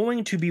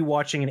going to be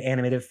watching an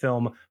animated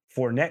film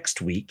for next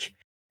week,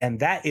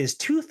 and that is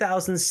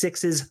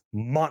 2006's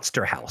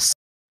Monster House.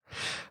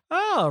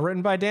 Oh,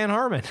 written by Dan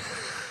Harmon.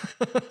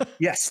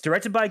 Yes,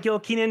 directed by Gil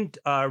Keenan,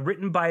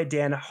 written by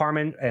Dan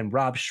Harmon and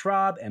Rob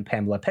Schraub and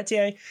Pamela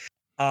Petier.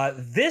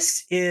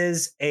 This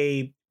is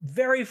a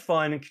very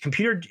fun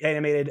computer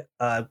animated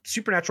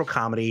supernatural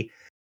comedy,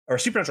 or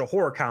supernatural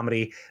horror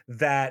comedy,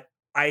 that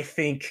I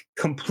think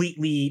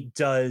completely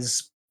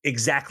does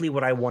exactly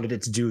what I wanted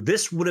it to do.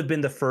 This would have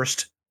been the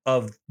first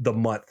of the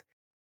month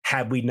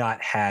had we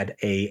not had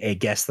a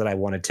guest that I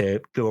wanted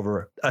to go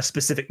over a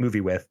specific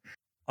movie with.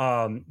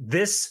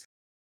 This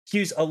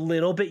skews a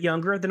little bit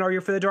younger than Are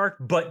You for the Dark,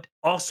 but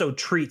also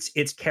treats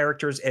its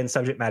characters and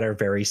subject matter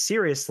very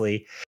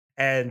seriously,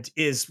 and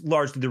is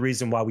largely the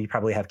reason why we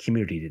probably have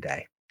Community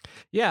today.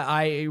 Yeah,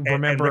 I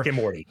remember and Rick and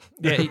Morty.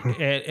 Yeah,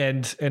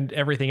 and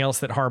everything else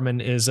that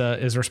Harmon is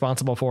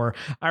responsible for.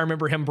 I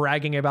remember him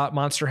bragging about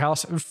Monster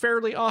House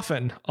fairly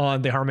often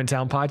on the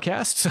Harmontown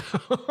podcast. So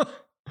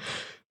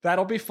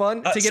that'll be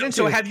fun to get into.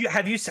 So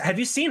have you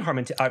seen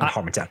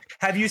Harmontown?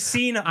 Have you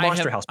seen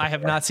Monster House before? I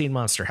have not seen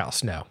Monster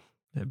House, no.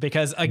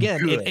 Because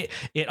again,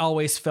 it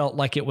always felt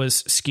like it was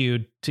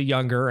skewed to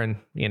younger, and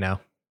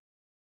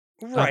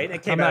right.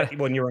 It came out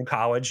when you were in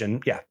college,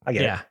 and I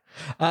get it.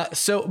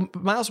 So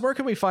Miles, where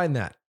can we find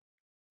that?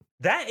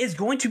 That is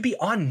going to be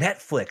on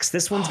Netflix.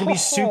 This one's going to be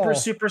super,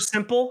 super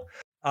simple.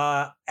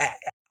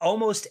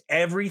 Almost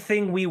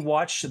everything we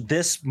watch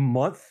this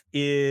month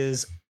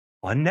is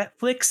on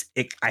Netflix.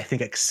 I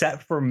think,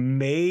 except for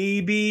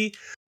maybe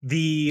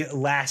The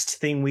Last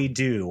Thing We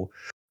Do,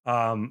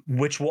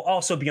 which will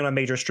also be on a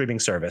major streaming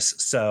service.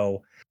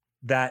 So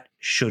that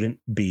shouldn't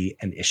be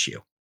an issue.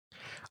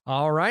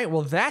 All right.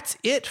 Well, that's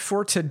it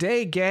for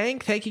today, gang.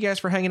 Thank you guys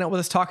for hanging out with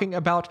us, talking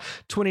about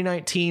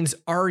 2019's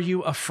Are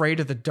You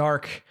Afraid of the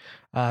Dark?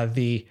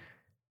 The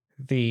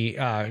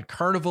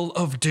Carnival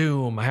of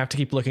Doom. I have to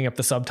keep looking up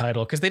the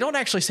subtitle because they don't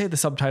actually say the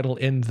subtitle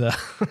in the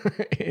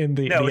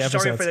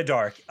episodes. Sorry for the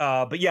dark.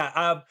 But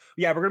we're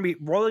gonna be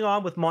rolling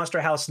on with Monster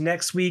House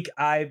next week.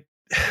 I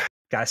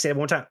gotta say it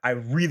one time. I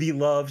really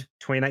loved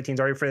 2019's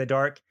Are You Afraid of the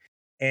Dark,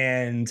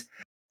 and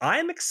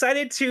I'm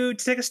excited to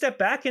take a step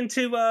back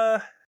into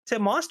to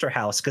Monster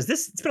House, because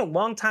it's been a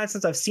long time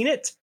since I've seen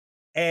it,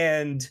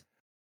 and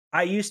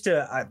I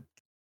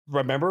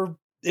remember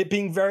it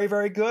being very,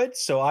 very good.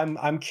 So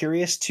I'm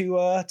curious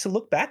to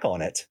look back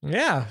on it.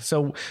 Yeah.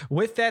 So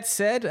with that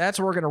said, that's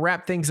where we're going to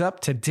wrap things up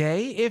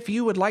today. If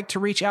you would like to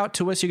reach out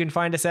to us, you can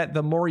find us at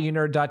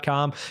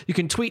themoreyounerd.com. You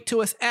can tweet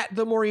to us at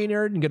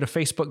themoreyounerd and go to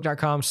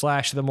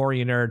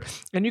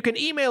facebook.com/themoreyounerd. And you can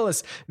email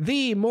us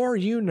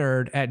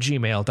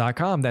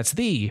themoreyounerd@gmail.com. That's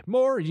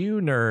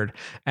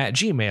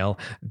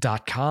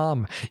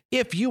themoreyounerd@gmail.com.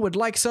 If you would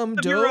like some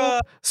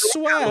dope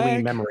swag,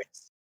 Halloween memories.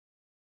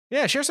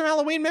 Yeah, share some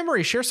Halloween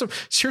memories. Share some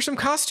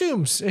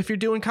costumes if you're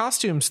doing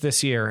costumes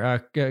this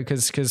year,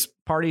 because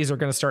parties are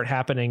going to start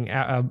happening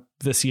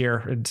this year,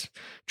 and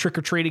trick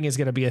or treating is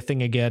going to be a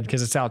thing again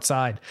because it's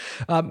outside.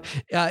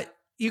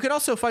 You can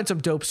also find some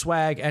dope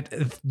swag at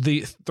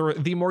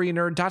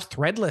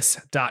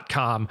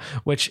themoreyounerd.threadless.com,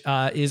 which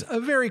is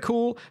very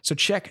cool. So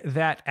check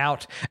that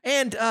out.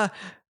 And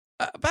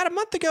about a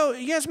month ago,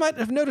 you guys might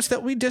have noticed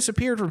that we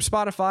disappeared from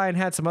Spotify and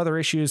had some other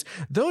issues.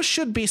 Those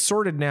should be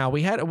sorted now.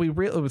 An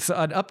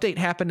update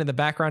happened in the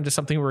background to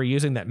something we were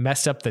using that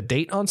messed up the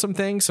date on some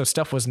things, so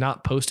stuff was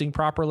not posting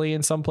properly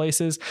in some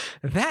places.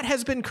 That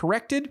has been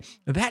corrected.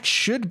 That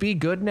should be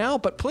good now,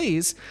 but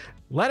please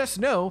let us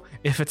know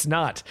if it's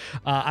not.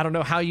 I don't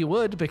know how you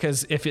would,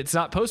 because if it's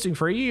not posting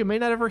for you, you may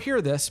not ever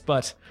hear this,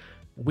 but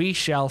we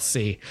shall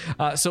see.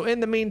 So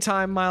in the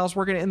meantime, Miles,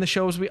 we're going to end the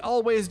show as we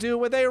always do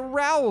with a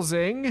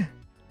rousing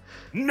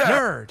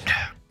Nerd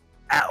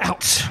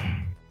Out.